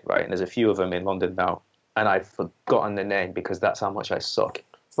legit, right? And there's a few of them in London now, and I've forgotten the name because that's how much I suck.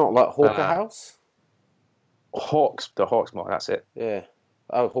 It's not like Hawker House? The Hawksmoor, that's it. Yeah.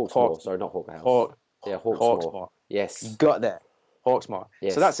 Oh, Hawksmoor. Sorry, not Hawker House. Hawksmoor. Yes. You got there. Hawksmoor.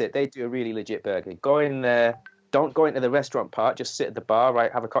 Yes. So that's it. They do a really legit burger. Go in there. Don't go into the restaurant part. Just sit at the bar, right?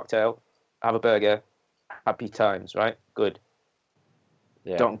 Have a cocktail, have a burger. Happy times, right? Good.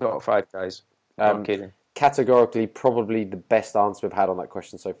 Yeah. Don't go to Five Guys. I'm kidding. Categorically, probably the best answer we've had on that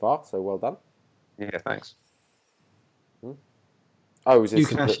question so far. So well done. Yeah, thanks. Oh, is this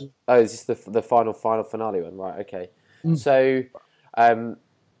the final finale one? Right. Okay. So,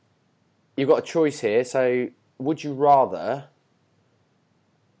 you've got a choice here. So, would you rather?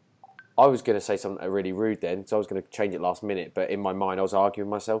 I was going to say something really rude then, so I was going to change it last minute. But in my mind, I was arguing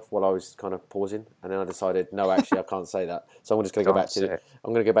myself while I was kind of pausing, and then I decided, no, actually, I can't say that. So I'm just going to go back to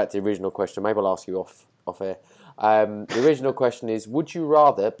the original question. Maybe I'll ask you off air. The original question is: would you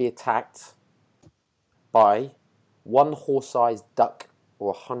rather be attacked by one horse-sized duck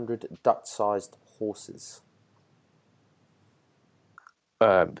or 100 duck-sized horses?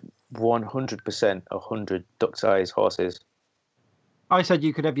 100% 100 duck-sized horses. I said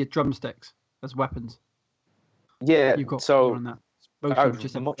you could have your drumsticks as weapons. Yeah, You've got so more on that. Most people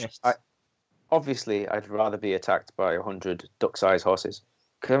just have fists. obviously I'd rather be attacked by 100 duck-sized horses.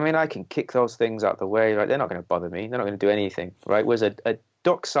 'Cause, I mean, I can kick those things out the way. Like, they're not going to bother me. They're not going to do anything, right? Whereas a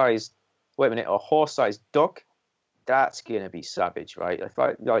duck-sized, a horse-sized duck, that's going to be savage, right? If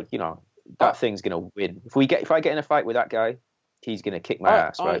that thing's going to win. If I get in a fight with that guy, he's going to kick my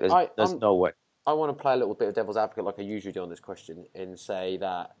ass, right? There's no way. I want to play a little bit of devil's advocate like I usually do on this question and say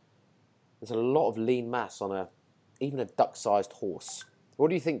that there's a lot of lean mass on even a duck-sized horse. What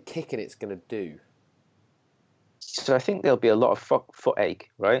do you think kicking it's going to do? So I think there'll be a lot of foot ache,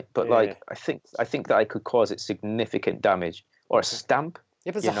 right? But Yeah. I think that I could cause it significant damage or a stamp.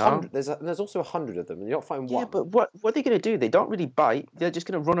 Yeah, but there's also 100 of them, and you're not fighting one. Yeah, but what are they going to do? They don't really bite. They're just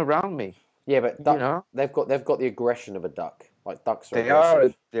going to run around me. Yeah, but they've got the aggression of a duck. Like ducks are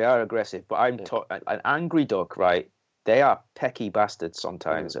aggressive. They are aggressive, but an angry duck, right? They are pecky bastards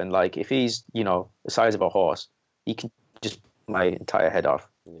sometimes, and like if he's the size of a horse, he can just my entire head off.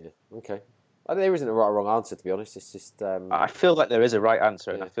 Yeah. Okay. There isn't a right or wrong answer, to be honest. It's just. I feel like there is a right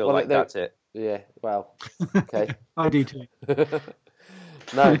answer, and I feel that's it. Yeah. Well. Okay. I do too.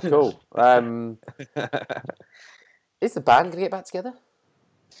 No. Cool. Is the band going to get back together?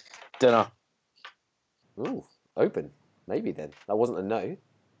 Don't know. Ooh, open. Maybe then. That wasn't a no.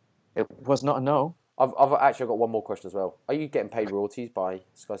 It was not a no. I've actually got one more question as well. Are you getting paid royalties by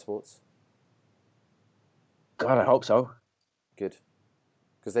Sky Sports? God, I hope so. Good.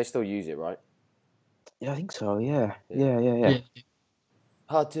 Because they still use it, right? Yeah, I think so. Yeah.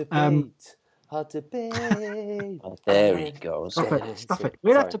 Hard to beat. Hard to beat. Oh, there he goes. Stop it.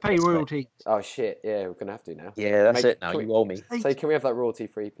 We'll have to pay royalty. Oh, shit. Yeah, we're going to have to now. Yeah, that's it now. You owe me. So can we have that royalty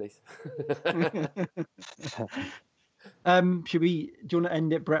free, please? Do you want to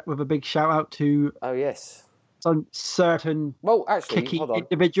end it, Brett, with a big shout out to Oh, yes. some certain Actually, kicky hold on.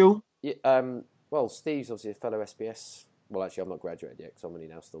 individual? Yeah, Steve's obviously a fellow SBS. Well, actually, I'm not graduated yet because I'm only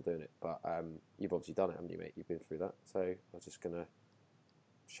now still doing it. But you've obviously done it, haven't you, mate? You've been through that. So I'm just going to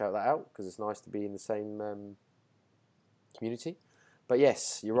shout that out because it's nice to be in the same community. But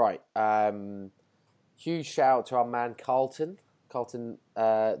yes, you're right. Huge shout out to our man Carlton. Carlton,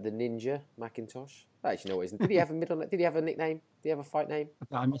 the Ninja McIntosh. I actually know what his name. Did he have a middle name? Did he have a nickname? Did he have a fight name?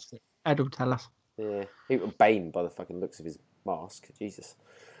 I missed it. Ed will tell us. Yeah. He was Bane by the fucking looks of his mask. Jesus.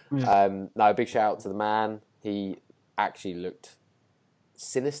 Yeah. No, big shout out to the man. He actually looked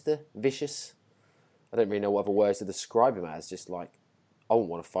sinister, vicious. I don't really know what other words to describe him as. Just like, I wouldn't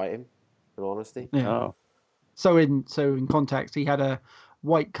want to fight him, in all honesty. Yeah. Oh. So in context, he had a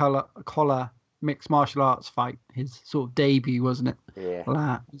white collar mixed martial arts fight. His sort of debut, wasn't it?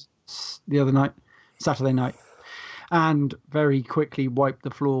 Yeah. The other night, Saturday night, and very quickly wiped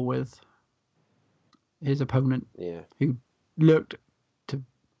the floor with his opponent. Yeah. Who looked to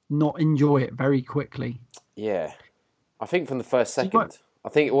not enjoy it very quickly. Yeah. I think from the first second, I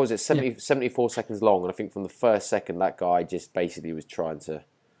think it was 74 seconds long, and I think from the first second that guy just basically was trying to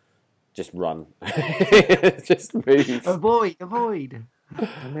just run, just move, avoid.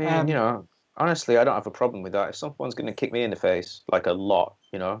 I mean, honestly, I don't have a problem with that. If someone's going to kick me in the face like a lot,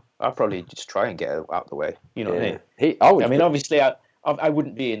 I'll probably just try and get it out the way. You know what I mean? I mean, obviously, I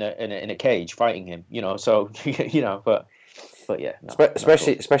wouldn't be in a cage fighting him. So but yeah, no,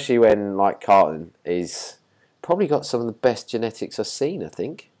 especially when like Carlton is probably got some of the best genetics I've seen. I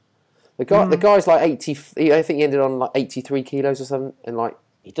think the guy's like 80. I think he ended on like 83 kilos or something, and like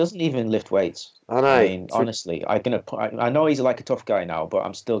he doesn't even lift weights. I know. I mean, honestly, I know he's like a tough guy now, but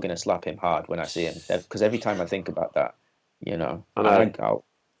I'm still gonna slap him hard when I see him because every time I think about that, I know.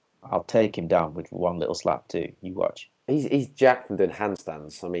 I'll take him down with one little slap too. You watch. He's jacked from doing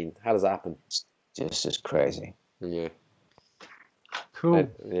handstands. I mean, how does that happen? It's just crazy. Yeah. Cool.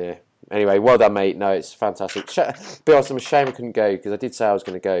 Yeah. Anyway, well done, mate. No, it's fantastic. Be honest, I'm ashamed I couldn't go because I did say I was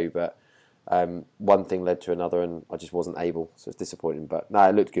going to go, but one thing led to another, and I just wasn't able. So it's disappointing. But no,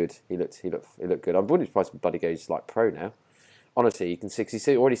 it looked good. He looked good. I wouldn't be surprised if Buddy goes like pro now. Honestly, you can see. 'Cause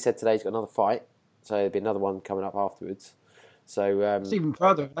he already said today he's got another fight, so there'll be another one coming up afterwards. So it's even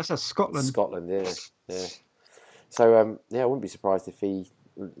further. That's Scotland. Scotland, yeah. So I wouldn't be surprised if he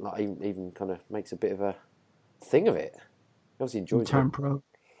like even kind of makes a bit of a thing of it. He obviously enjoys it. Turn pro.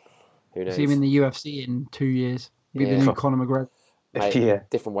 Who knows? See him in the UFC in 2 years. Be the new Conor McGregor. Mate,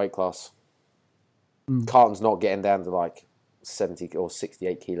 different weight class. Carlton's not getting down to like 70 or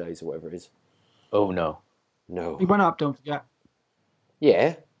 68 kilos or whatever it is. Oh no. He went up. Don't forget.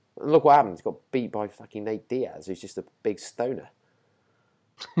 Yeah. And look what happened. He got beat by fucking Nate Diaz, who's just a big stoner.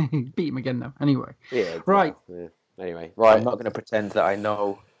 Beat him again though. Anyway. Yeah. Right. Yeah. Anyway, right. I'm not going to pretend that I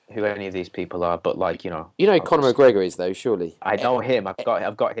know who any of these people are, but like, Conor I'll just- McGregor is though, surely. I know him. I've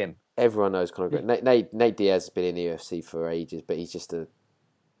got him. Everyone knows Conor McGregor. Nate Diaz has been in the UFC for ages, but he's just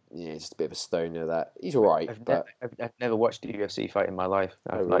just a bit of a stoner. That he's all right, but I've never watched the UFC fight in my life.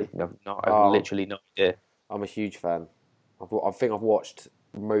 I've really? I've literally no idea. I'm a huge fan. I think I've watched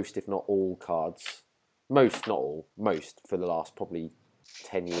most, if not all, cards. Most, not all, most for the last probably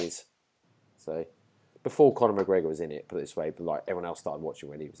 10 years. So before Conor McGregor was in it, put it this way, but like everyone else started watching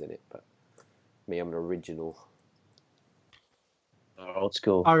when he was in it. But me, I'm an original. Old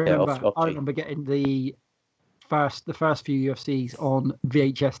school. I Yeah, remember. off I G. remember getting the first few UFCs on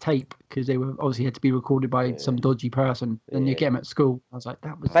VHS tape because they were obviously had to be recorded by some dodgy person. And you get them at school. I was like, they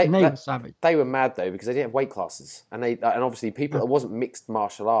were savage. They were mad though because they didn't have weight classes, and obviously people. It wasn't mixed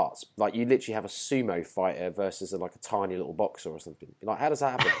martial arts. Like you literally have a sumo fighter versus like a tiny little boxer or something. Like how does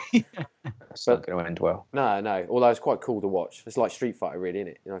that happen? It's not going to end well. No. Although it's quite cool to watch. It's like Street Fighter, really,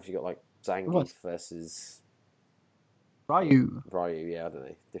 isn't it? If you got like Zangief versus Ryu, yeah, I don't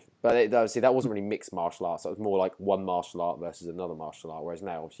know. Different. But obviously that wasn't really mixed martial arts. That was more like one martial art versus another martial art. Whereas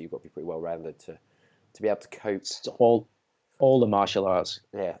now, obviously, you've got to be pretty well rounded to be able to cope. It's all the martial arts.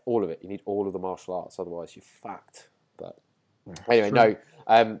 Yeah, all of it. You need all of the martial arts, otherwise you're fucked. But anyway, no.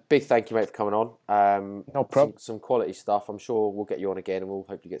 Big thank you, mate, for coming on. No problem. Some quality stuff. I'm sure we'll get you on again, and we'll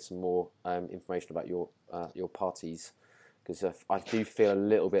hopefully get some more information about your parties, because I do feel a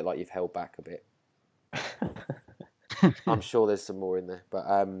little bit like you've held back a bit. I'm sure there's some more in there,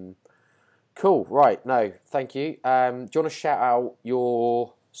 but cool. Right, no, thank you. Do you want to shout out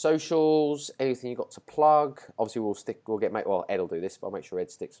your socials? Anything you got to plug? Obviously, we'll get Ed will do this, but I'll make sure Ed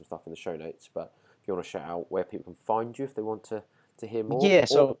sticks some stuff in the show notes. But if you want to shout out where people can find you if they want to hear more, yeah,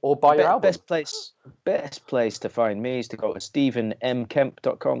 so or buy your album. Best place to find me is to go to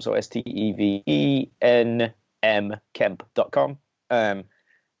stephenmkemp.com. So STEVENM Kemp.com.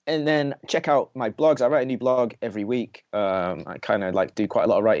 And then check out my blogs. I write a new blog every week. I kind of do quite a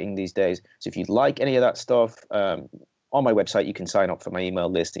lot of writing these days. So if you'd like any of that stuff, on my website, you can sign up for my email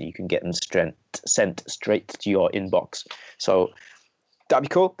list and you can get them sent straight to your inbox. So that'd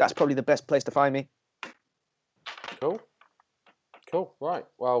be cool. That's probably the best place to find me. Cool. Right.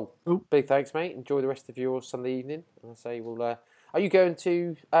 Well, big thanks, mate. Enjoy the rest of your Sunday evening. And I say, are you going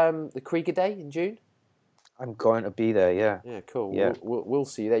to the Krieger Day in June? I'm going to be there, yeah. Yeah, cool. Yeah. We'll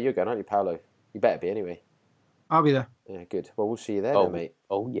see you there. You're going, aren't you, Paolo? You better be anyway. I'll be there. Yeah, good. Well, we'll see you there, then, mate.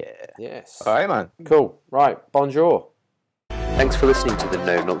 Oh, yeah. Yes. All right, man. Cool. Right. Bonjour. Thanks for listening to the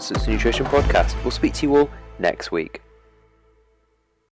No Nonsense Nutrition Podcast. We'll speak to you all next week.